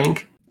S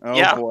rank? Oh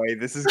Yeah. boy,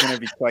 this is gonna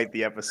be quite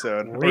the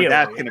episode. Really? Or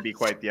that's gonna be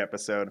quite the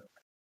episode.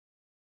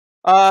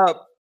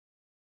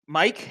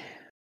 Mike,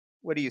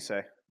 what do you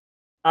say?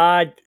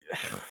 I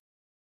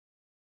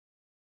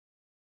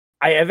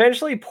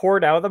eventually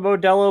poured out the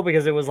Modelo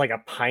because it was like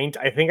a pint.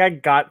 I think I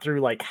got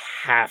through like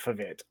half of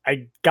it.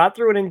 I got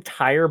through an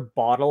entire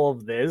bottle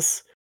of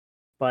this,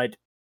 but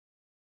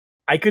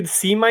I could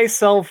see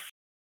myself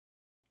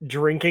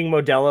drinking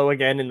Modelo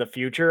again in the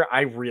future.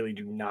 I really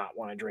do not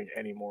want to drink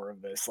any more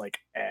of this, like,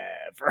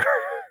 ever.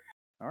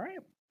 All right.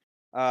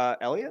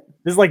 Elliot?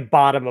 This is like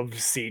bottom of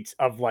C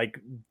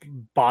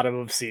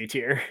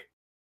tier.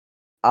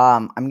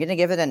 I'm gonna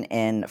give it an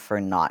N for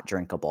not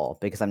drinkable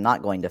because I'm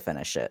not going to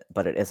finish it,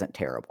 but it isn't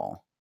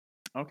terrible.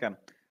 Okay.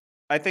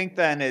 I think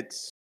then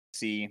it's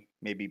C,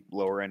 maybe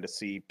lower end of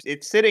C.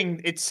 It's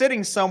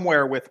sitting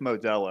somewhere with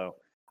Modelo.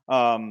 We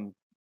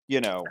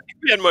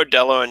had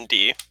Modelo and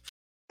D.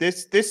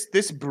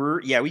 This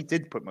brewery, yeah, we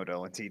did put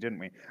Modelo in D, didn't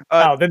we?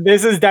 Then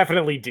this is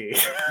definitely D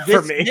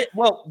for me.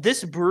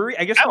 This brewery,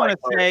 I just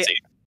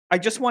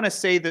want to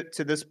say that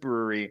to this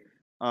brewery,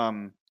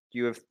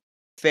 you have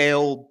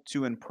failed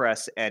to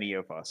impress any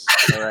of us.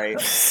 All right,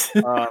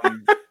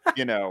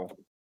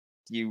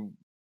 you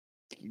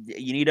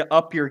need to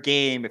up your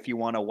game if you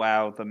want to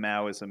wow the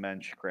Mao is a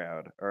Mensch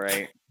crowd. All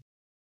right.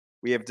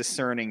 We have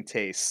discerning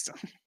taste.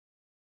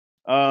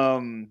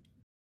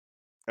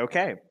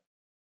 Okay.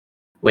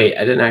 Wait, I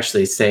didn't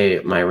actually say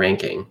my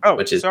ranking. Oh,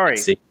 which is sorry.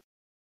 C.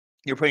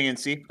 You're putting in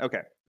C?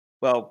 Okay.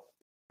 Well,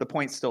 the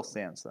point still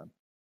stands then.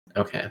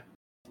 Okay.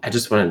 I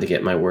just wanted to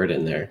get my word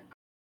in there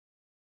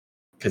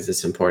because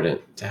it's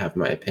important to have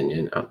my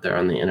opinion out there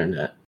on the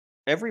internet.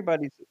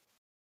 Everybody's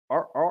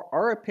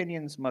our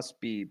opinions must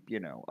be,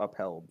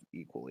 upheld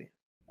equally.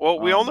 Well,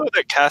 we all know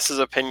that Cass's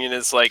opinion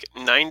is like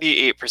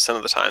 98%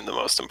 of the time the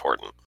most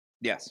important.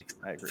 Yes,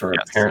 I agree. For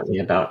apparently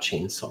about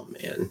Chainsaw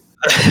Man.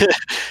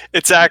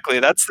 Exactly.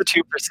 That's the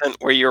 2%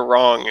 where you're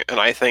wrong. And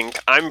I think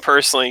I'm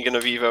personally going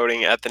to be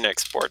voting at the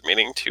next board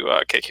meeting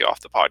to kick you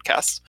off the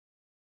podcast.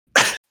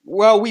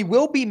 Well, we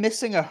will be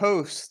missing a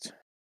host,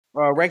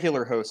 a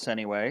regular host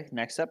anyway,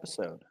 next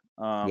episode.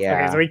 Yeah.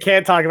 Okay, so we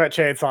can't talk about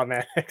Chainsaw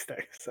Man next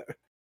episode.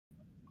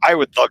 I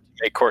would love to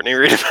make Courtney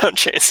read about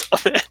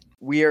Chainsaw Man.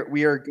 We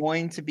are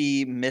going to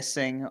be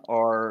missing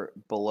our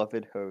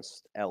beloved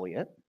host,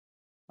 Elliot.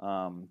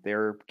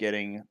 They're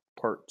getting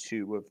part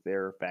 2 of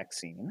their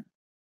vaccine,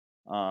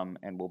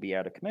 and will be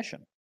out of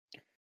commission.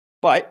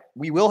 But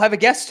we will have a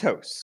guest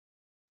host.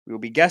 We will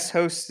be guest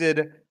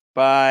hosted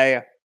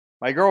by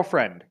my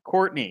girlfriend,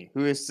 Courtney,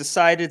 who has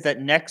decided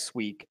that next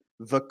week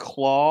the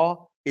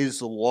claw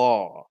is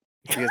law.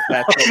 Because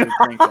that's what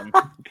we're drinking.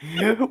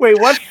 Wait,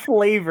 what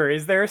flavor?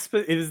 Is there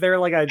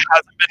like a... It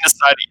hasn't been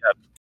decided yet.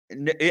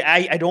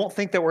 I don't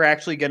think that we're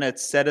actually going to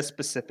set a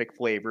specific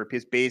flavor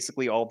because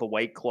basically all the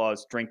White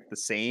Claws drink the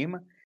same.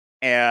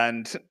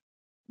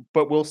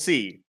 But we'll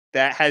see.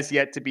 That has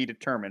yet to be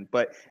determined.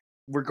 But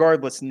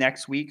regardless,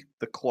 next week,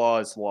 the claw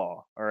is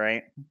law. All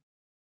right?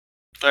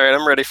 All right,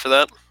 I'm ready for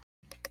that.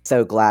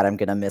 So glad I'm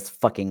gonna miss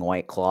fucking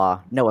White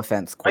Claw. No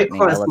offense, White Courtney.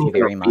 Claw I is love you neither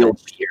very a real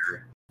much.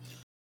 beer.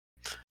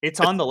 It's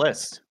on the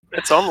list.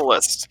 It's on the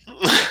list.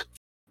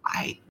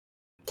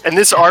 And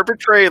this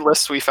arbitrary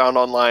list we found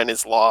online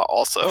is law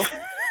also.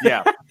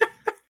 Yeah.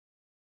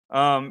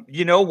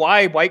 You know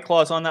why White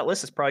Claw's on that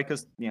list is probably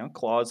because,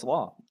 Claw is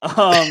law.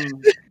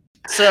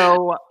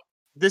 So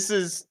this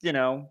is,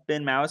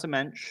 been Mao as a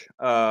Mensch.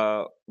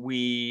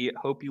 We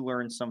hope you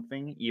learned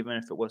something, even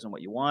if it wasn't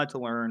what you wanted to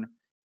learn.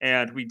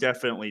 And we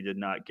definitely did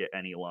not get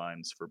any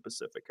lines for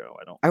Pacifico.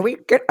 Are we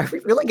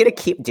really gonna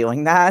keep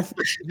doing that?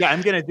 Yeah,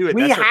 I'm gonna do it.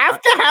 We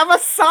have to have a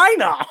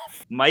sign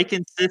off. Mike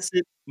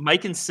insisted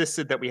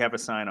that we have a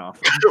sign off.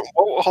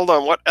 Hold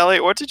on,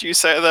 Elliot? What did you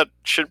say that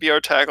should be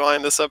our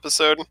tagline this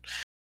episode?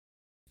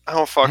 I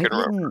don't fucking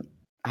remember.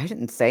 I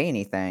didn't say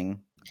anything.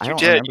 You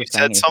did. You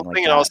said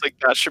something, and I was like,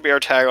 "That should be our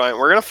tagline."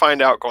 We're gonna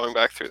find out going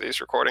back through these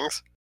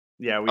recordings.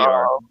 Yeah, we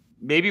are.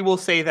 Maybe we'll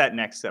say that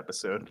next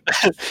episode.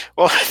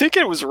 Well, I think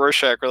it was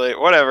Rorschach related.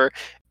 Whatever.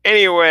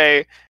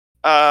 Anyway,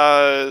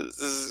 this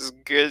is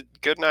good.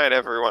 Good night,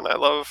 everyone. I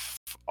love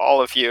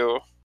all of you,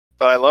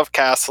 but I love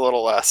Cass a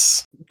little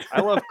less.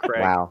 I love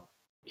Craig. Wow.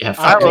 Yeah,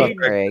 I love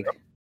Craig.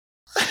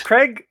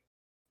 Craig,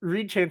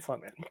 read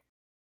Chainsaw Man.